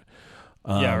mind.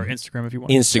 Or Instagram if you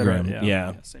want. Instagram,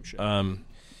 yeah. Same shit. I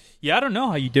don't know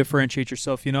how you differentiate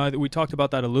yourself. We talked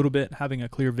about that a little bit, having a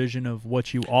clear vision of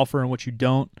what you offer and what you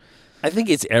don't. I think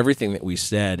it's everything that we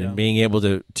said, and being able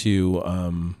to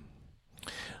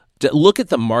look at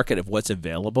the market of what's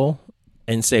available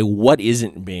and say what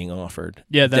isn't being offered.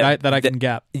 Yeah, that I can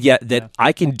gap. Yeah,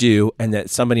 I can do, and that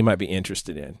somebody might be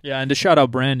interested in. Yeah, and to shout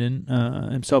out Brandon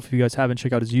himself, if you guys haven't,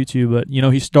 check out his YouTube. But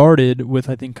he started with,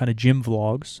 I think, kind of gym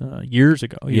vlogs years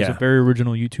ago. He was a very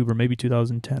original YouTuber, maybe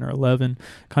 2010 or 11,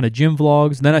 kind of gym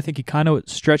vlogs. And then I think he kind of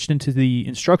stretched into the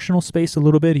instructional space a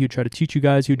little bit. He would try to teach you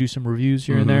guys. He would do some reviews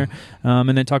here and there,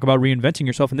 and then talk about reinventing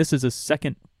yourself. And this is a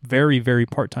second very, very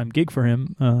part-time gig for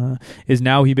him, is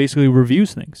now he basically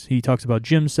reviews things. He talks about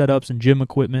gym setups and gym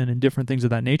equipment and different things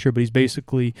of that nature, but he's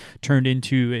basically turned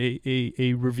into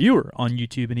a reviewer on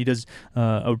YouTube, and he does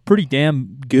a pretty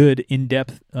damn good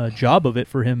in-depth job of it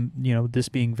for him, this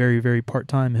being very, very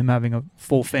part-time, him having a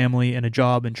full family and a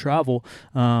job and travel.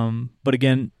 But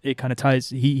again, it kind of ties,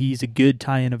 he's a good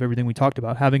tie-in of everything we talked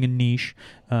about, having a niche.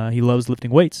 He loves lifting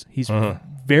weights. He's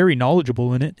very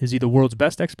knowledgeable in it. Is he the world's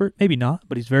best expert? Maybe not,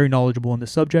 but he's very knowledgeable in the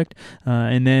subject.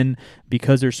 And then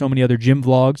because there's so many other gym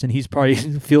vlogs, and he's probably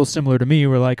feels similar to me,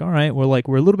 we're like, all right, we're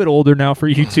a little bit older now for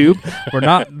YouTube. We're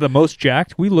not the most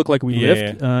jacked. We look like we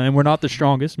lift, and we're not the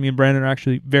strongest. Me and Brandon are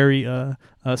actually very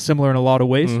similar in a lot of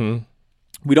ways.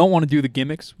 We don't want to do the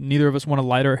gimmicks. Neither of us want to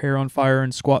light our hair on fire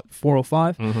and squat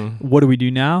 405. Mm-hmm. What do we do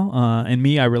now? And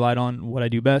me, I relied on what I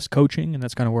do best, coaching, and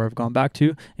that's kind of where I've gone back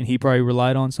to. And he probably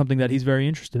relied on something that he's very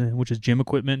interested in, which is gym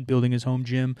equipment, building his home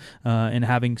gym, and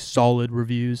having solid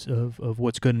reviews of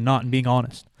what's good and not, and being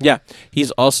honest. Yeah,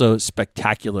 he's also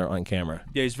spectacular on camera.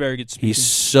 Yeah, he's very good speaking. He's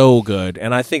so good,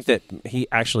 and I think that he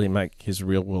actually, his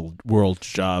real world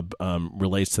job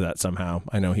relates to that somehow.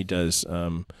 I know he does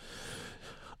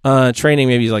training,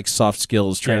 maybe like soft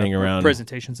skills training around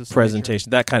presentations,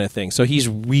 that kind of thing. So he's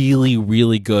really,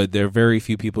 really good. There are very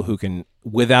few people who can,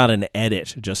 without an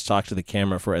edit, just talk to the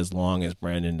camera for as long as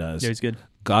Brandon does. Yeah, he's good.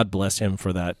 God bless him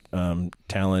for that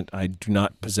talent. I do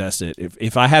not possess it.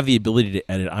 If I have the ability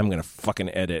to edit, I'm going to fucking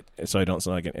edit so I don't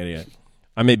sound like an idiot.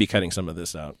 I may be cutting some of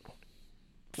this out.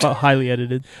 Highly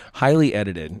edited. Highly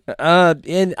edited.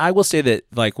 And I will say that,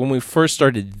 like, when we first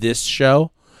started this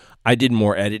show, I did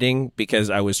more editing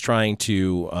because I was trying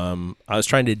to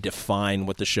define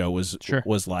what the show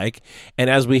was like. And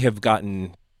as we have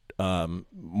gotten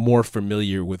more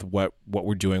familiar with what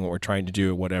we're doing, what we're trying to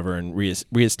do, or whatever, and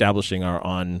reestablishing our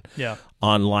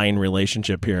online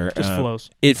relationship here, just flows.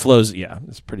 It flows. Yeah,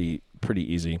 it's pretty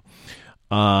easy.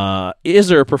 Is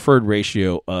there a preferred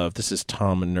ratio of, this is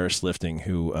Tom Nurse Lifting,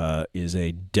 who is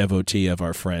a devotee of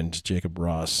our friend Jacob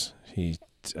Ross.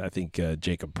 I think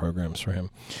Jacob programs for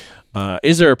him.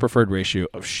 Is there a preferred ratio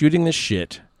of shooting the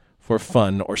shit for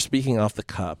fun or speaking off the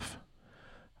cuff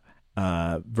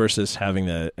versus having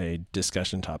a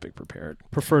discussion topic prepared?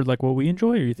 Preferred like what we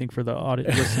enjoy, or you think for the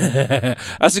audience?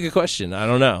 That's a good question. I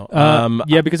don't know.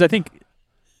 Yeah, because I think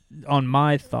on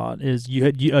my thought is you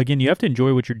have to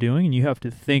enjoy what you're doing, and you have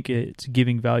to think it's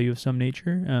giving value of some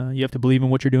nature. You have to believe in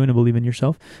what you're doing and believe in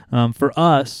yourself. For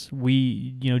us,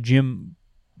 Jim,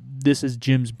 this is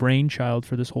Jim's brainchild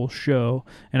for this whole show,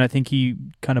 and I think he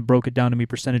kind of broke it down to me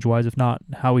percentage-wise, if not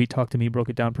how he talked to me, broke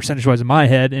it down percentage-wise in my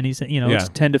head, and he said, it's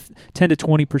 10 to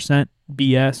 20%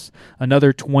 BS,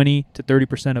 another 20 to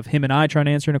 30% of him and I trying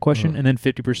to answer a question, and then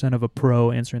 50% of a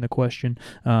pro answering the question.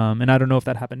 And I don't know if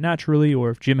that happened naturally or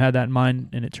if Jim had that in mind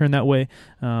and it turned that way.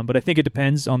 But I think it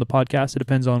depends on the podcast. It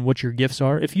depends on what your gifts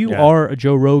are. If you are a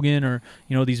Joe Rogan or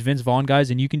these Vince Vaughn guys,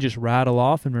 and you can just rattle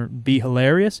off and be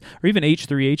hilarious, or even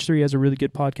H3 has a really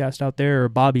good podcast out there, or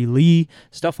Bobby Lee,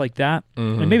 stuff like that.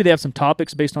 And maybe they have some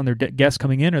topics based on their guests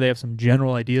coming in, or they have some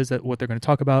general ideas that what they're going to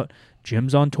talk about.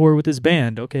 Jim's on tour with his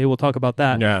band. Okay, we'll talk about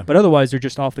that. Yeah. But otherwise, they're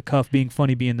just off the cuff, being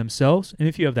funny, being themselves. And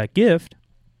if you have that gift,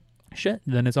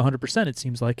 then it's 100%, it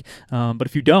seems like. But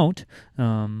if you don't,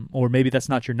 or maybe that's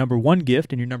not your number one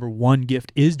gift, and your number one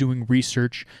gift is doing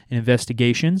research and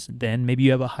investigations, then maybe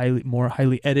you have a more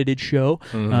highly edited show.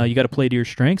 You got to play to your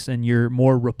strengths, and you're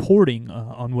more reporting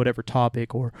on whatever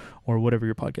topic or whatever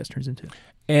your podcast turns into.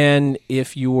 And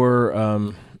if you're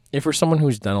someone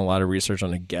who's done a lot of research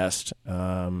on a guest,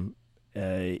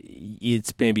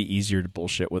 it's maybe easier to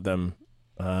bullshit with them,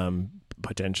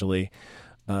 potentially.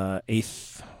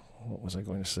 What was I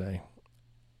going to say?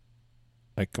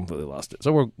 I completely lost it.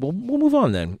 So we'll move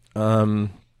on then. I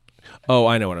know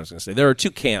what I was going to say. There are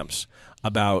two camps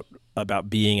about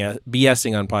being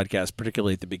BSing on podcasts,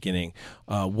 particularly at the beginning.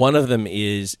 One of them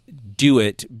is do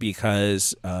it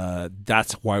because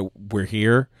that's why we're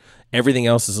here. Everything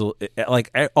else is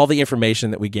like all the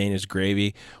information that we gain is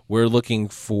gravy. We're looking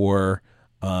for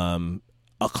a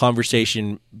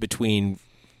conversation between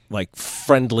like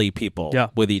friendly people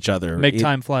with each other. Make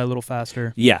time fly a little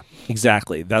faster. Yeah,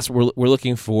 exactly. That's what we're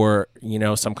looking for,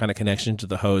 some kind of connection to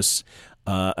the hosts,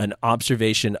 an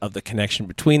observation of the connection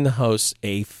between the hosts,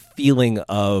 a feeling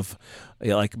of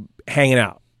like hanging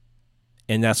out.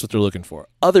 And that's what they're looking for.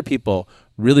 Other people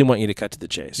really want you to cut to the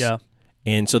chase. Yeah.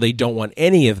 And so they don't want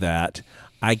any of that.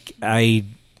 I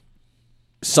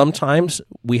sometimes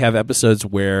we have episodes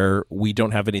where we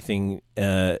don't have anything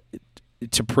to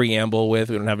preamble with.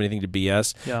 We don't have anything to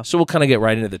BS. Yeah. So we'll kind of get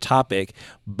right into the topic,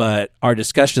 but our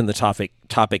discussion of the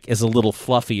topic is a little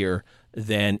fluffier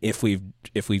than if we've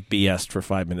BS'd for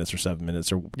 5 minutes or 7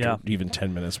 minutes or even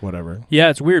 10 minutes, whatever. Yeah,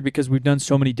 it's weird because we've done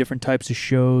so many different types of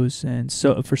shows and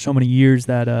so for so many years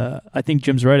that I think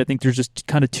Jim's right. I think there's just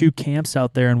kind of two camps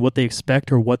out there and what they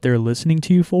expect or what they're listening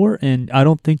to you for, and I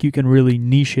don't think you can really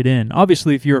niche it in.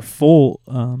 Obviously, if you're a full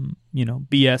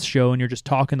BS show and you're just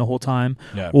talking the whole time,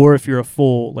 or if you're a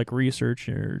full like research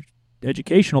or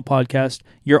educational podcast,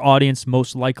 your audience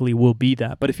most likely will be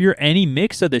that. But if you're any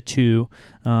mix of the two,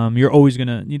 there's always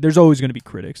gonna be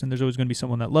critics, and there's always gonna be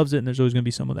someone that loves it, and there's always gonna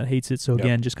be someone that hates it. So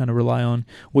again, just kind of rely on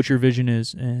what your vision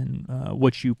is and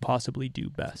what you possibly do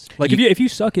best. Like if you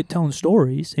suck at telling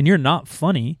stories and you're not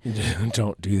funny,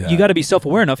 don't do that. You got to be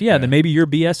self-aware enough. Then maybe your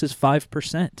BS is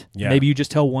 5%. Yeah. Maybe you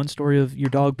just tell one story of your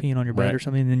dog peeing on your bed or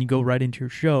something, and then you go right into your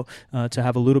show to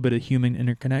have a little bit of human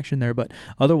interconnection there. But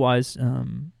otherwise,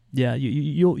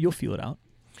 you'll feel it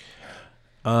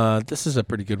out. This is a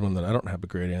pretty good one that I don't have a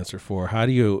great answer for. How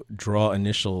do you draw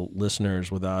initial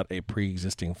listeners without a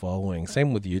pre-existing following?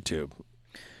 Same with YouTube.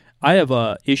 I have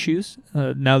issues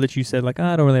now that you said, like,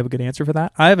 I don't really have a good answer for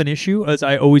that. I have an issue as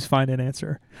I always find an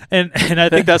answer. And I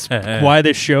think that's why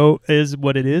this show is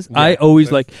what it is. I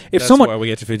always if someone... That's why we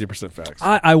get to 50% facts.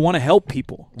 I want to help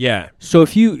people. Yeah. So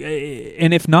if you...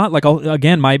 And if not,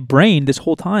 again, my brain this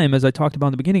whole time, as I talked about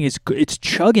in the beginning, it's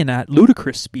chugging at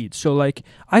ludicrous speed. So,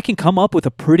 I can come up with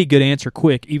a pretty good answer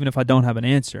quick, even if I don't have an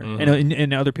answer. Mm-hmm.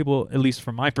 And other people, at least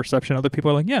from my perception, other people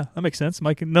are like, yeah, that makes sense.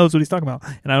 Mike knows what he's talking about.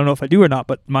 And I don't know if I do or not,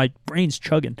 but my brain's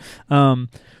chugging.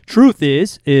 Truth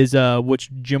is which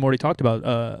Jim already talked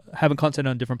about, having content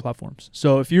on different platforms.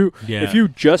 So if you're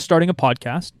just starting a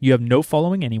podcast, you have no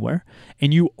following anywhere,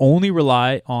 and you only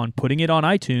rely on putting it on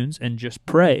iTunes and just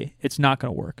pray, it's not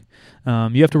going to work.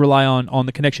 You have to rely on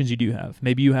the connections you do have.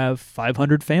 Maybe you have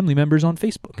 500 family members on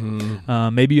Facebook.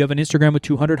 Mm. Maybe you have an Instagram with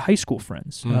 200 high school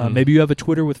friends. Mm. Maybe you have a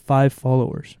Twitter with 5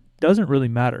 followers. Doesn't really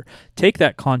matter. Take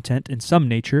that content in some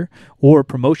nature or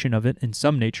promotion of it in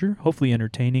some nature, hopefully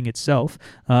entertaining itself,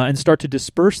 and start to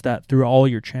disperse that through all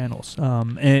your channels.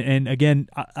 And again,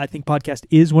 I think podcast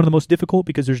is one of the most difficult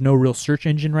because there's no real search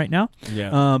engine right now.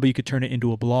 Yeah. But you could turn it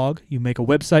into a blog. You make a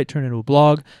website, turn it into a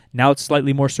blog. Now it's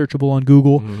slightly more searchable on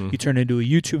Google. Mm-hmm. You turn it into a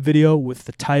YouTube video with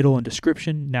the title and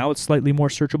description. Now it's slightly more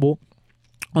searchable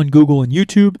on Google and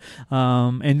YouTube,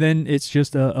 and then it's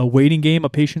just a waiting game, a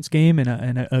patience game,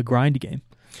 and a grind game.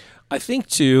 I think,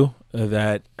 too,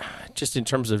 that just in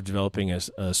terms of developing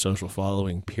a social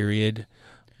following, period,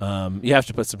 you have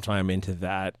to put some time into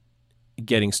that,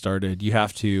 getting started. You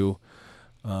have to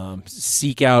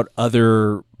seek out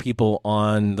other people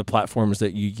on the platforms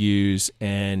that you use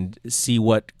and see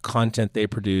what content they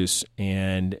produce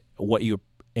and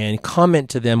comment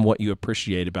to them what you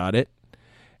appreciate about it.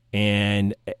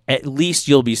 And at least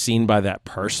you'll be seen by that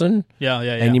person. Yeah.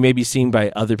 And you may be seen by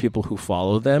other people who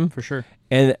follow them. For sure.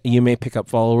 And you may pick up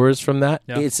followers from that.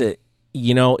 Yeah. It's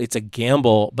a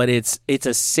gamble, but it's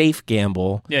a safe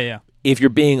gamble. Yeah. If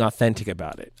you're being authentic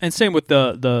about it. And same with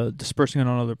the dispersing it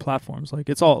on other platforms.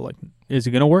 It's all is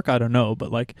it going to work? I don't know.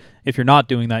 But if you're not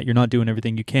doing that, you're not doing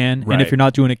everything you can. Right. And if you're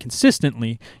not doing it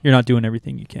consistently, you're not doing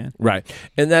everything you can. Right.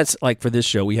 And that's for this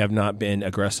show, we have not been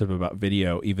aggressive about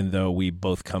video, even though we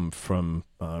both come from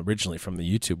originally from the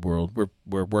YouTube world.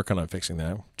 We're working on fixing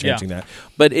that, changing that.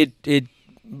 But it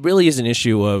really is an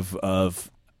issue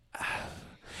of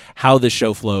how the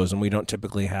show flows, and we don't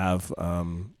typically have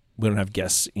we don't have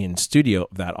guests in studio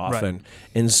that often. Right.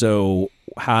 And so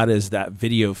how does that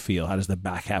video feel? How does the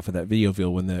back half of that video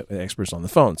feel when the expert's on the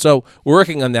phone? So we're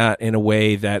working on that in a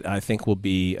way that I think will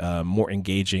be more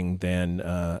engaging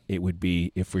than it would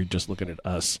be if we're just looking at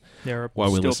us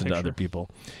while we listen to other people.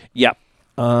 Yeah.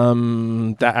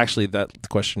 That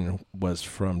question was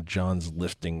from John's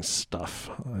Lifting Stuff.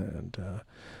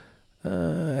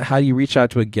 And how do you reach out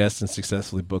to a guest and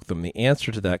successfully book them? The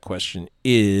answer to that question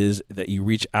is that you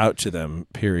reach out to them,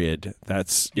 period.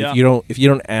 If you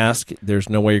don't ask, there's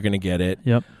no way you're going to get it.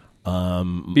 Yep.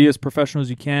 Be as professional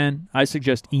as you can. I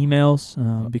suggest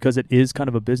emails because it is kind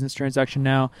of a business transaction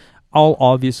now. I'll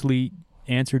obviously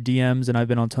answer DMs, and I've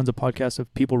been on tons of podcasts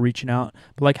of people reaching out,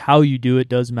 but how you do it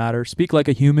does matter. Speak like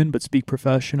a human, but speak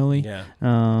professionally. Yeah.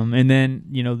 And then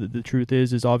the truth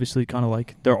is obviously kind of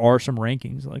there are some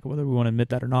rankings, whether we want to admit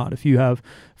that or not. If you have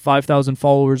 5,000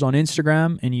 followers on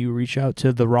Instagram and you reach out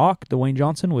to The Rock, Dwayne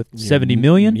Johnson, with 70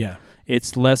 million,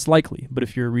 it's less likely. But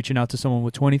if you're reaching out to someone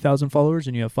with 20,000 followers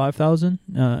and you have 5,000,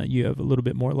 you have a little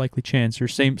bit more likely chance. Or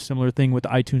similar thing with the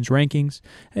iTunes rankings.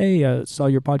 Hey, saw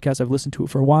your podcast. I've listened to it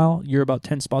for a while. You're about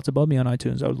 10 spots above me on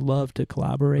iTunes. I would love to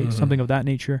collaborate, something of that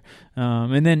nature.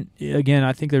 And then, again,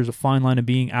 I think there's a fine line of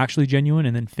being actually genuine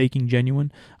and then faking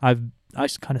genuine. I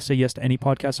kind of say yes to any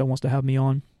podcast that wants to have me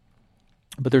on.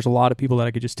 But there's a lot of people that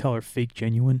I could just tell are fake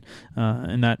genuine,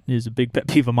 and that is a big pet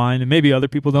peeve of mine. And maybe other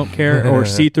people don't care or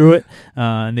see through it,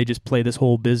 and they just play this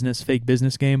whole fake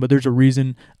business game. But there's a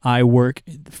reason I work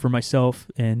for myself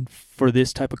and for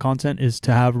this type of content is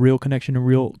to have real connection and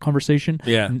real conversation.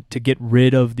 Yeah. And to get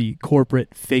rid of the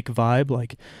corporate fake vibe,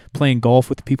 like playing golf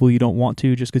with people you don't want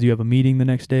to just because you have a meeting the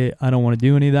next day. I don't want to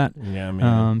do any of that. Yeah,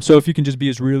 man. So if you can just be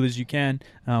as real as you can,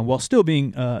 while still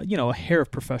being, a hair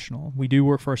of professional. We do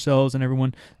work for ourselves, and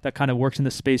everyone that kind of works in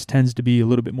this space tends to be a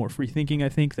little bit more free thinking, I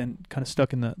think, than kind of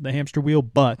stuck in the hamster wheel.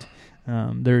 But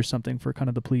there is something for kind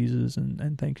of the pleases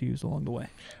and thank yous along the way.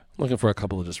 I'm looking for a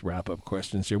couple of just wrap-up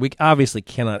questions here. We obviously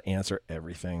cannot answer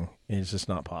everything. It's just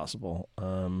not possible.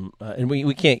 And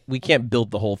we can't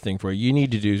build the whole thing for you. You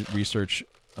need to do research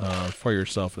for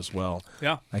yourself as well.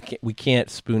 Yeah. We can't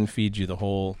spoon feed you the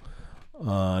whole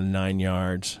 9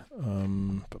 yards.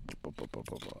 And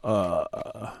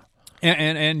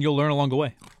you'll learn along the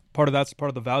way. Part of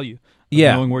the value.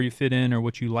 Yeah. Knowing where you fit in or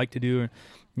what you like to do.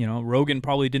 Rogan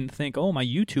probably didn't think, oh, my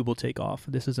YouTube will take off.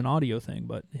 This is an audio thing,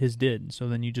 but his did. So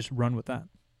then you just run with that.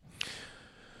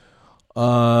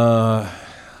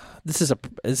 This is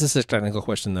a technical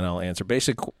question that I'll answer.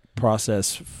 Basic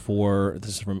process this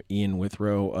is from Ian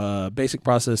Withrow. Basic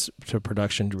process to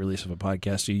production to release of a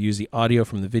podcast. Do you use the audio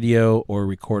from the video or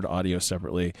record audio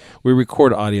separately? We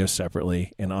record audio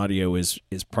separately, and audio is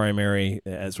primary.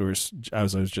 As I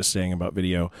was just saying about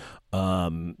video,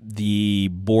 the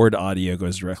board audio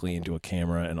goes directly into a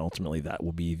camera, and ultimately that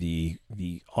will be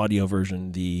the audio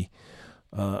version. The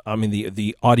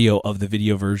audio of the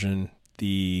video version.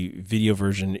 The video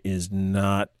version is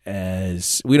not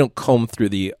as, we don't comb through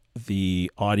the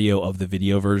audio of the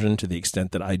video version to the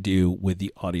extent that I do with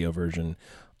the audio version.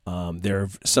 There are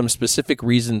some specific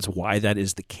reasons why that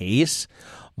is the case,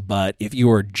 but if you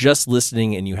are just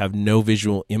listening and you have no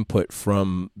visual input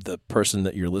from the person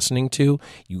that you're listening to,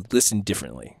 you listen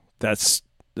differently. That's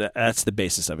the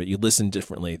basis of it. You listen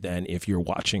differently than if you're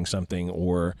watching something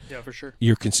or for sure.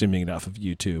 You're consuming it off of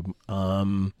YouTube.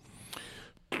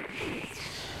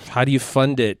 How do you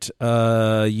fund it?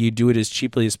 You do it as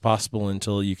cheaply as possible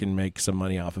until you can make some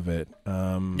money off of it.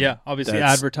 Obviously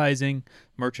advertising,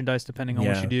 merchandise, depending on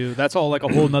what you do. That's all like a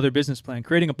whole nother business plan.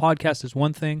 Creating a podcast is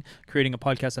one thing. Creating a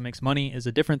podcast that makes money is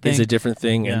a different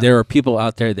thing. And there are people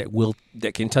out there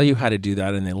that can tell you how to do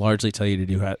that, and they largely tell you to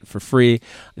do that for free.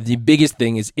 The biggest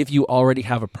thing is if you already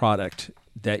have a product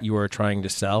that you are trying to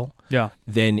sell,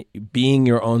 then being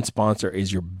your own sponsor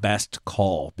is your best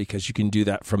call because you can do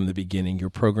that from the beginning. You're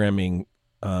programming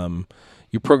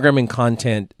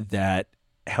content that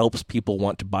helps people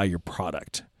want to buy your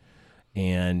product,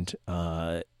 and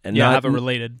not have it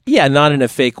related. Yeah, not in a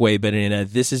fake way, but in a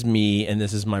this is me and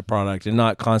this is my product, and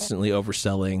not constantly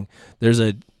overselling. There's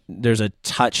a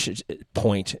touch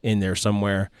point in there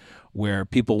somewhere where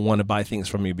people want to buy things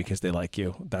from you because they like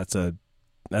you. That's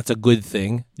a good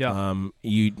thing. Yeah.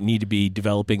 You need to be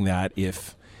developing that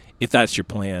if that's your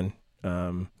plan.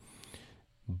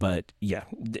 But yeah,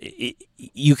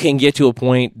 you can get to a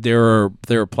point. There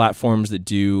are platforms that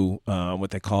do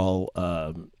what they call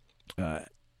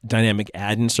dynamic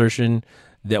ad insertion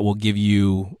that will give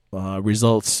you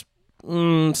results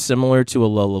similar to a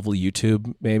low-level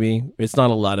YouTube. Maybe it's not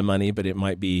a lot of money, but it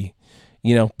might be.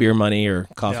 Beer money or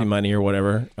coffee money or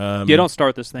whatever. Don't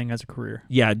start this thing as a career.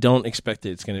 Yeah, don't expect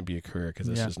that it's going to be a career because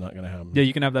it's just not going to happen. Yeah,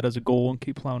 you can have that as a goal and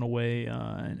keep plowing away.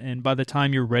 And by the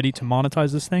time you're ready to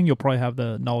monetize this thing, you'll probably have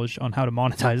the knowledge on how to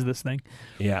monetize this thing.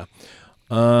 Yeah.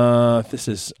 This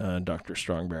is Dr.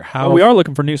 Strongbear. We are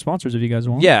looking for new sponsors if you guys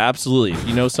want. Yeah, absolutely. If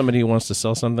you know somebody who wants to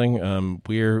sell something,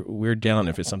 we're down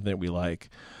if it's something that we like.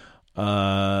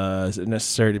 Is it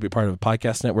necessary to be part of a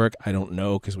podcast network? I don't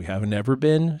know because we haven't ever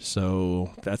been, so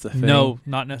that's a thing. No,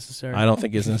 not necessary. I don't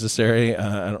think it's necessary.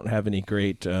 I don't have any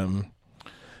great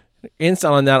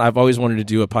insight on that. I've always wanted to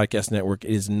do a podcast network.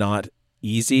 It is not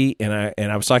easy, and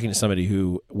I was talking to somebody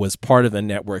who was part of a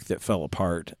network that fell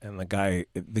apart, and the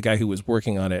guy who was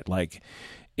working on it, like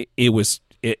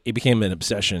it became an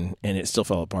obsession, and it still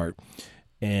fell apart.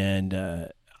 And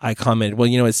I commented, well,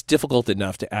 it's difficult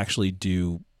enough to actually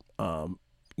do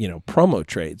promo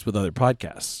trades with other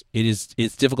podcasts.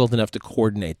 It's difficult enough to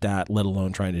coordinate that, let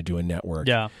alone trying to do a network.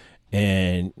 Yeah.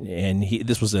 And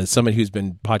this was somebody who's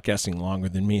been podcasting longer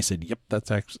than me said, yep,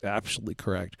 that's absolutely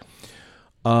correct.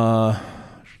 How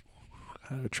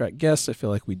to attract guests. I feel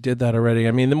like we did that already.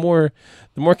 I mean, the more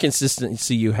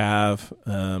consistency you have,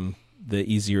 the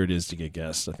easier it is to get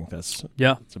guests. I think that's a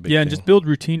big thing. And just build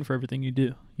routine for everything you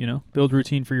do. build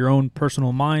routine for your own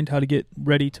personal mind, how to get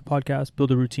ready to podcast,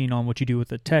 build a routine on what you do with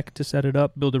the tech to set it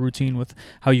up, build a routine with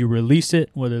how you release it,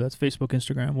 whether that's Facebook,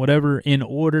 Instagram, whatever, in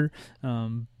order,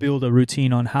 build a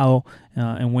routine on how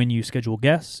and when you schedule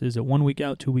guests. Is it 1 week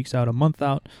out, 2 weeks out, a month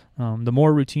out? The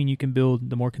more routine you can build,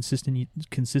 the more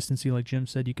consistency, like Jim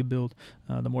said, you can build,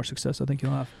 the more success I think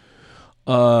you'll have.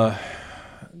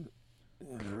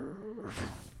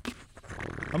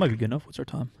 That might be good enough. What's our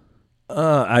time?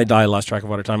 I lost track of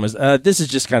what our time was. This is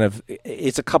just kind of,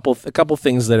 it's a couple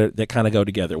things that kind of go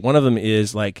together. One of them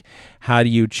is like, how do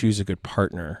you choose a good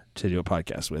partner to do a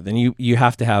podcast with? And you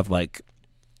have to have like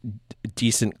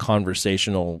decent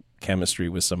conversational chemistry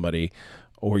with somebody,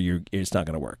 or it's not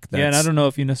going to work. And I don't know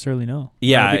if you necessarily know.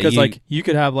 Yeah, because you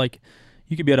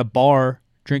could be at a bar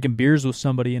drinking beers with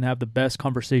somebody and have the best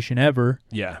conversation ever.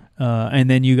 Yeah. And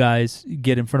then you guys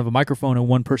get in front of a microphone and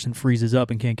one person freezes up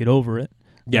and can't get over it.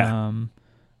 Yeah.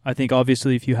 I think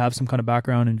obviously if you have some kind of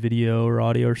background in video or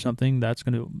audio or something, that's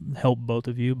going to help both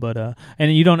of you. But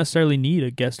and you don't necessarily need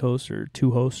a guest host or two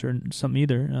hosts or something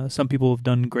either. Some people have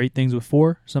done great things with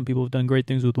 4. Some people have done great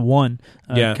things with 1.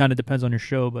 It kind of depends on your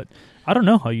show. But I don't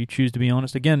know how you choose, to be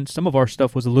honest. Again, some of our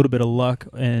stuff was a little bit of luck,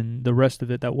 and the rest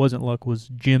of it that wasn't luck was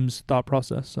Jim's thought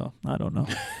process. So I don't know.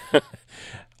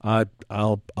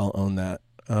 I'll own that.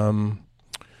 I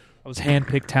was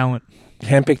handpicked talent.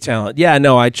 Handpicked talent. Yeah,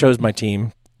 no, I chose my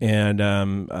team. And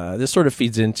this sort of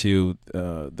feeds into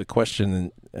the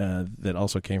question that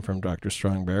also came from Dr.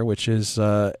 Strongbear, which is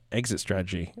exit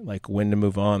strategy, like when to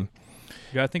move on.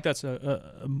 Yeah, I think that's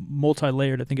a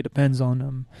multi-layered. I think it depends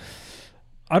on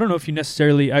I don't know if you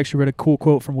necessarily actually read a cool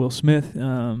quote from Will Smith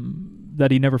that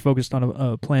he never focused on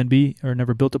a plan B or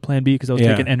never built a plan B because that was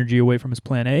taking energy away from his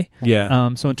plan A.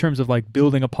 Yeah. So in terms of like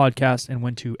building a podcast and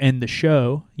when to end the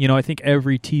show, I think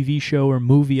every TV show or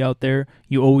movie out there,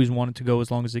 you always want it to go as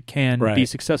long as it can be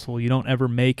successful. You don't ever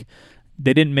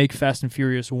they didn't make Fast and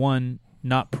Furious 1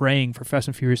 not praying for Fast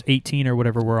and Furious 18 or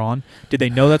whatever we're on. Did they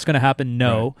know that's going to happen?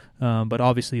 No. Right. But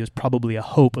obviously it was probably a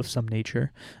hope of some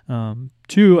nature.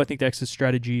 2, I think the exit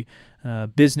strategy,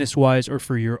 business-wise or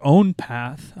for your own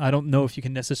path, I don't know if you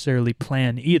can necessarily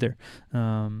plan either.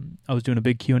 I was doing a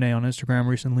big Q&A on Instagram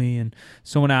recently, and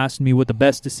someone asked me what the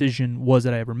best decision was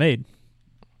that I ever made.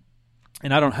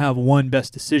 And I don't have one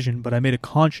best decision, but I made a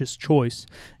conscious choice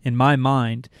in my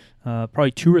mind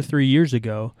probably 2 or 3 years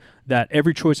ago that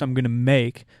every choice I'm going to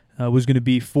make was going to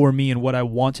be for me and what I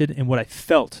wanted and what I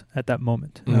felt at that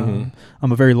moment. Mm-hmm.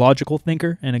 I'm a very logical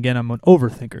thinker, and again, I'm an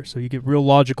overthinker. So you get real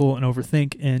logical and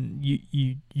overthink, and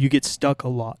you get stuck a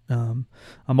lot. I'm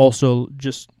also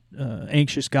just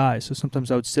anxious guy, so sometimes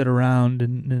I would sit around,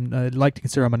 and I'd like to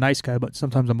consider I'm a nice guy, but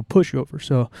sometimes I'm a pushover,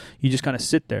 so you just kind of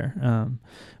sit there.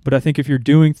 But I think if you're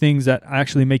doing things that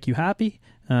actually make you happy,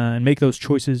 and make those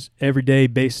choices every day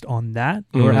based on that,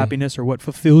 your happiness or what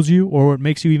fulfills you or what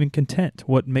makes you even content,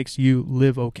 what makes you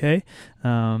live okay.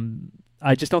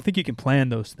 I just don't think you can plan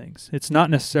those things. It's not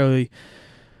necessarily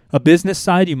a business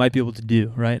side you might be able to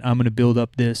do, right? I'm going to build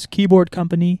up this keyboard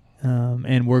company,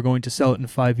 and we're going to sell it in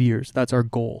 5 years. That's our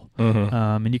goal.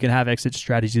 And you can have exit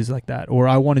strategies like that. Or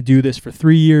I want to do this for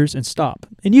 3 years and stop.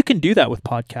 And you can do that with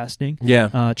podcasting.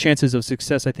 Yeah. Chances of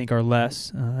success, I think, are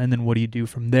less. And then what do you do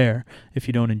from there if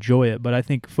you don't enjoy it? But I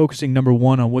think focusing, number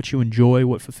one, on what you enjoy,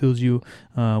 what fulfills you,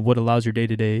 what allows your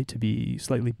day-to-day to be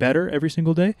slightly better every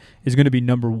single day is going to be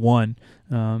number one.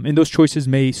 And those choices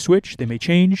may switch. They may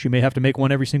change. You may have to make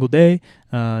one every single day.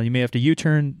 You may have to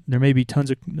U-turn. There may be tons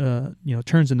of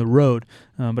turns in the road.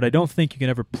 But I don't think you can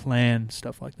ever plan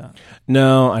stuff like that.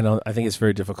 No, I don't. I think it's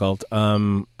very difficult.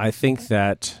 I think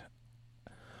that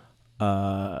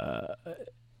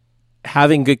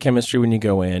having good chemistry when you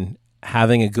go in,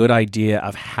 having a good idea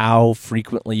of how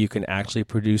frequently you can actually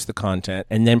produce the content,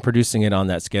 and then producing it on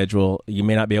that schedule. You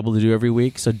may not be able to do every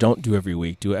week, so don't do every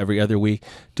week. Do it every other week.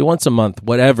 Do once a month,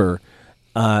 whatever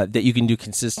that you can do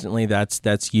consistently.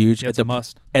 That's huge. Yeah, it's a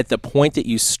must. At the point that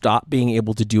you stop being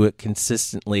able to do it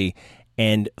consistently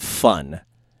and fun,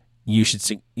 you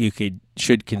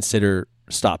should consider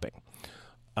stopping.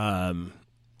 The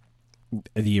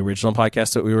original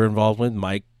podcast that we were involved with,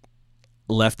 Mike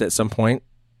left at some point.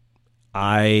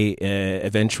 I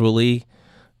eventually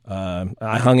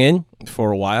I hung in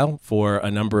for a while for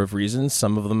a number of reasons,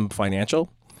 some of them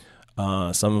financial,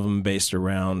 some of them based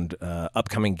around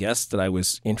upcoming guests that I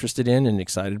was interested in and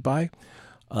excited by.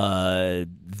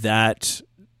 That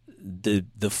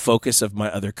the focus of my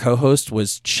other co-host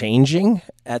was changing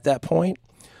at that point.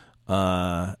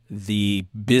 The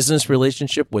business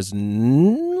relationship was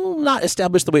not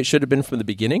established the way it should have been from the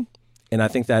beginning. And I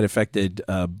think that affected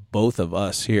both of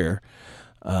us here.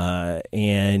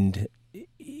 And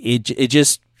it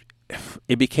just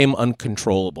it became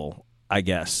uncontrollable, I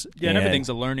guess. Yeah, and everything's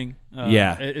a learning.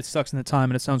 Yeah. It sucks in the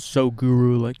time, and it sounds so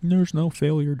guru, like there's no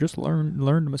failure, just learn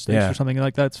the mistakes or something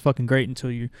like that. It's fucking great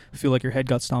until you feel like your head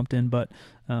got stomped in. But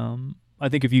I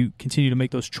think if you continue to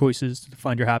make those choices to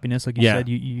find your happiness, like you said,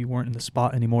 you weren't in the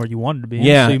spot anymore you wanted to be in.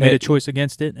 Yeah, so you made a choice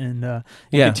against it, and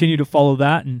you continue to follow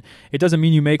that. And it doesn't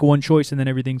mean you make one choice and then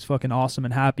everything's fucking awesome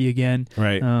and happy again.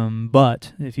 Right.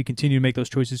 But if you continue to make those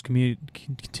choices,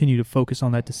 continue to focus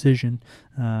on that decision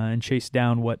and chase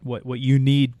down what you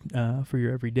need for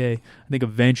your everyday, I think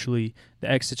eventually the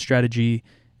exit strategy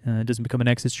it doesn't become an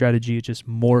exit strategy. It just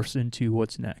morphs into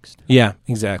what's next. Yeah,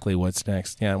 exactly. What's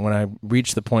next? Yeah, when I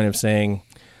reached the point of saying,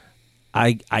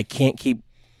 I can't keep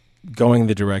going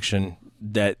the direction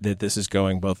that this is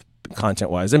going, both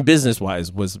content-wise and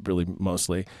business-wise, was really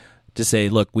mostly to say,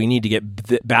 look, we need to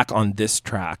get back on this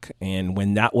track. And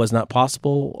when that was not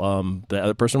possible, the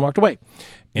other person walked away,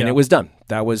 and it was done.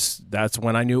 That's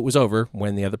when I knew it was over,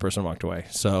 when the other person walked away.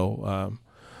 So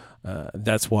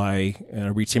that's why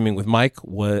reteaming with Mike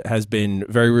has been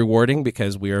very rewarding,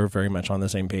 because we are very much on the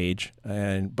same page,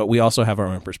 but we also have our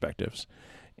own perspectives,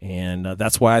 and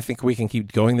that's why I think we can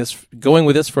keep going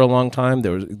with this for a long time.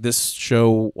 This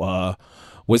show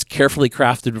was carefully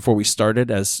crafted before we started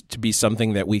as to be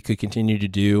something that we could continue to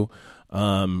do,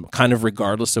 kind of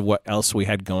regardless of what else we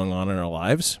had going on in our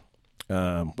lives,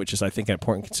 which is, I think, an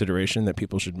important consideration that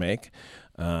people should make.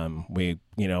 We,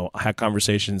 had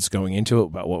conversations going into it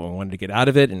about what we wanted to get out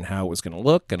of it and how it was going to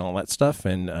look and all that stuff.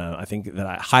 And I think that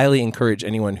I highly encourage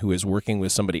anyone who is working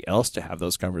with somebody else to have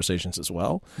those conversations as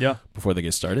well. Yeah. Before they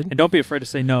get started. And don't be afraid to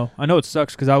say no. I know it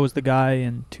sucks, because I was the guy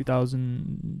in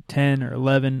 2010 or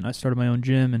 11. I started my own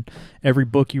gym, and every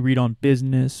book you read on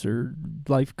business or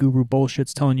life guru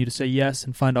bullshit's telling you to say yes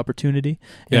and find opportunity.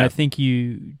 And I think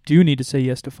you do need to say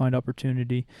yes to find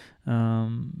opportunity.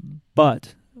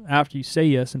 But after you say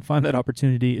yes and find that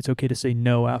opportunity, it's okay to say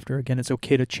no after. Again, it's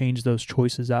okay to change those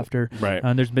choices after. Right.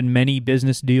 There's been many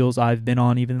business deals I've been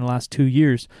on, even in the last 2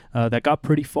 years, that got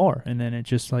pretty far. And then it's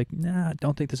just like, I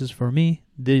don't think this is for me.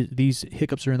 These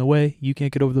hiccups are in the way. You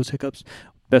can't get over those hiccups.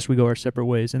 Best we go our separate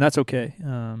ways. And that's okay.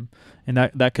 And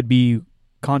that could be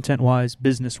content-wise,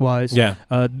 business-wise. Yeah.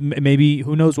 Maybe,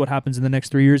 who knows what happens in the next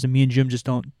 3 years, and me and Jim just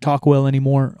don't talk well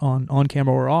anymore on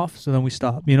camera or off, so then we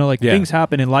stop. Things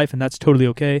happen in life, and that's totally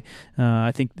okay.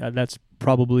 I think that's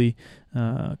probably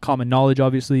common knowledge,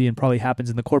 obviously, and probably happens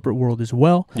in the corporate world as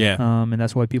well. Yeah. And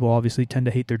that's why people obviously tend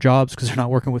to hate their jobs, because they're not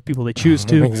working with people they choose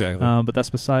to. Exactly. But that's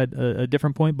beside a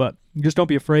different point. But just don't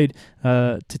be afraid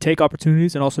to take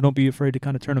opportunities, and also don't be afraid to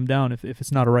kind of turn them down if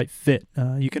it's not a right fit.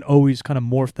 You can always kind of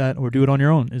morph that or do it on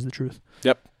your own, is the truth.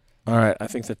 Yep. All right. I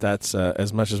think that's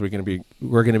as much as we're going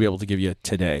to be able to give you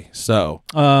today. So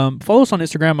follow us on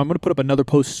Instagram. I'm going to put up another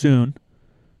post soon.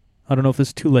 I don't know if this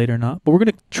is too late or not, but we're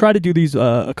going to try to do these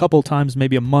a couple of times,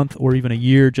 maybe a month or even a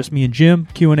year, just me and Jim,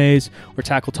 Q&As, or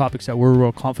tackle topics that we're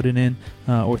real confident in,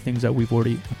 or things that we've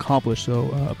already accomplished.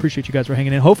 So appreciate you guys for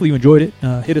hanging in. Hopefully you enjoyed it.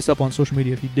 Hit us up on social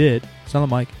media if you did. Silent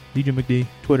Mike, DJ McD,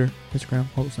 Twitter, Instagram,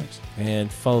 all those things. And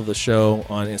follow the show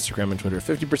on Instagram and Twitter.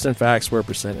 50% facts, where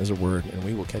percent is a word, and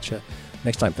we will catch you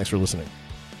next time. Thanks for listening.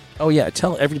 Oh yeah,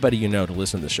 tell everybody you know to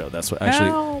listen to the show. That's what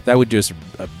that would do us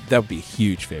that would be a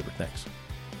huge favor. Thanks.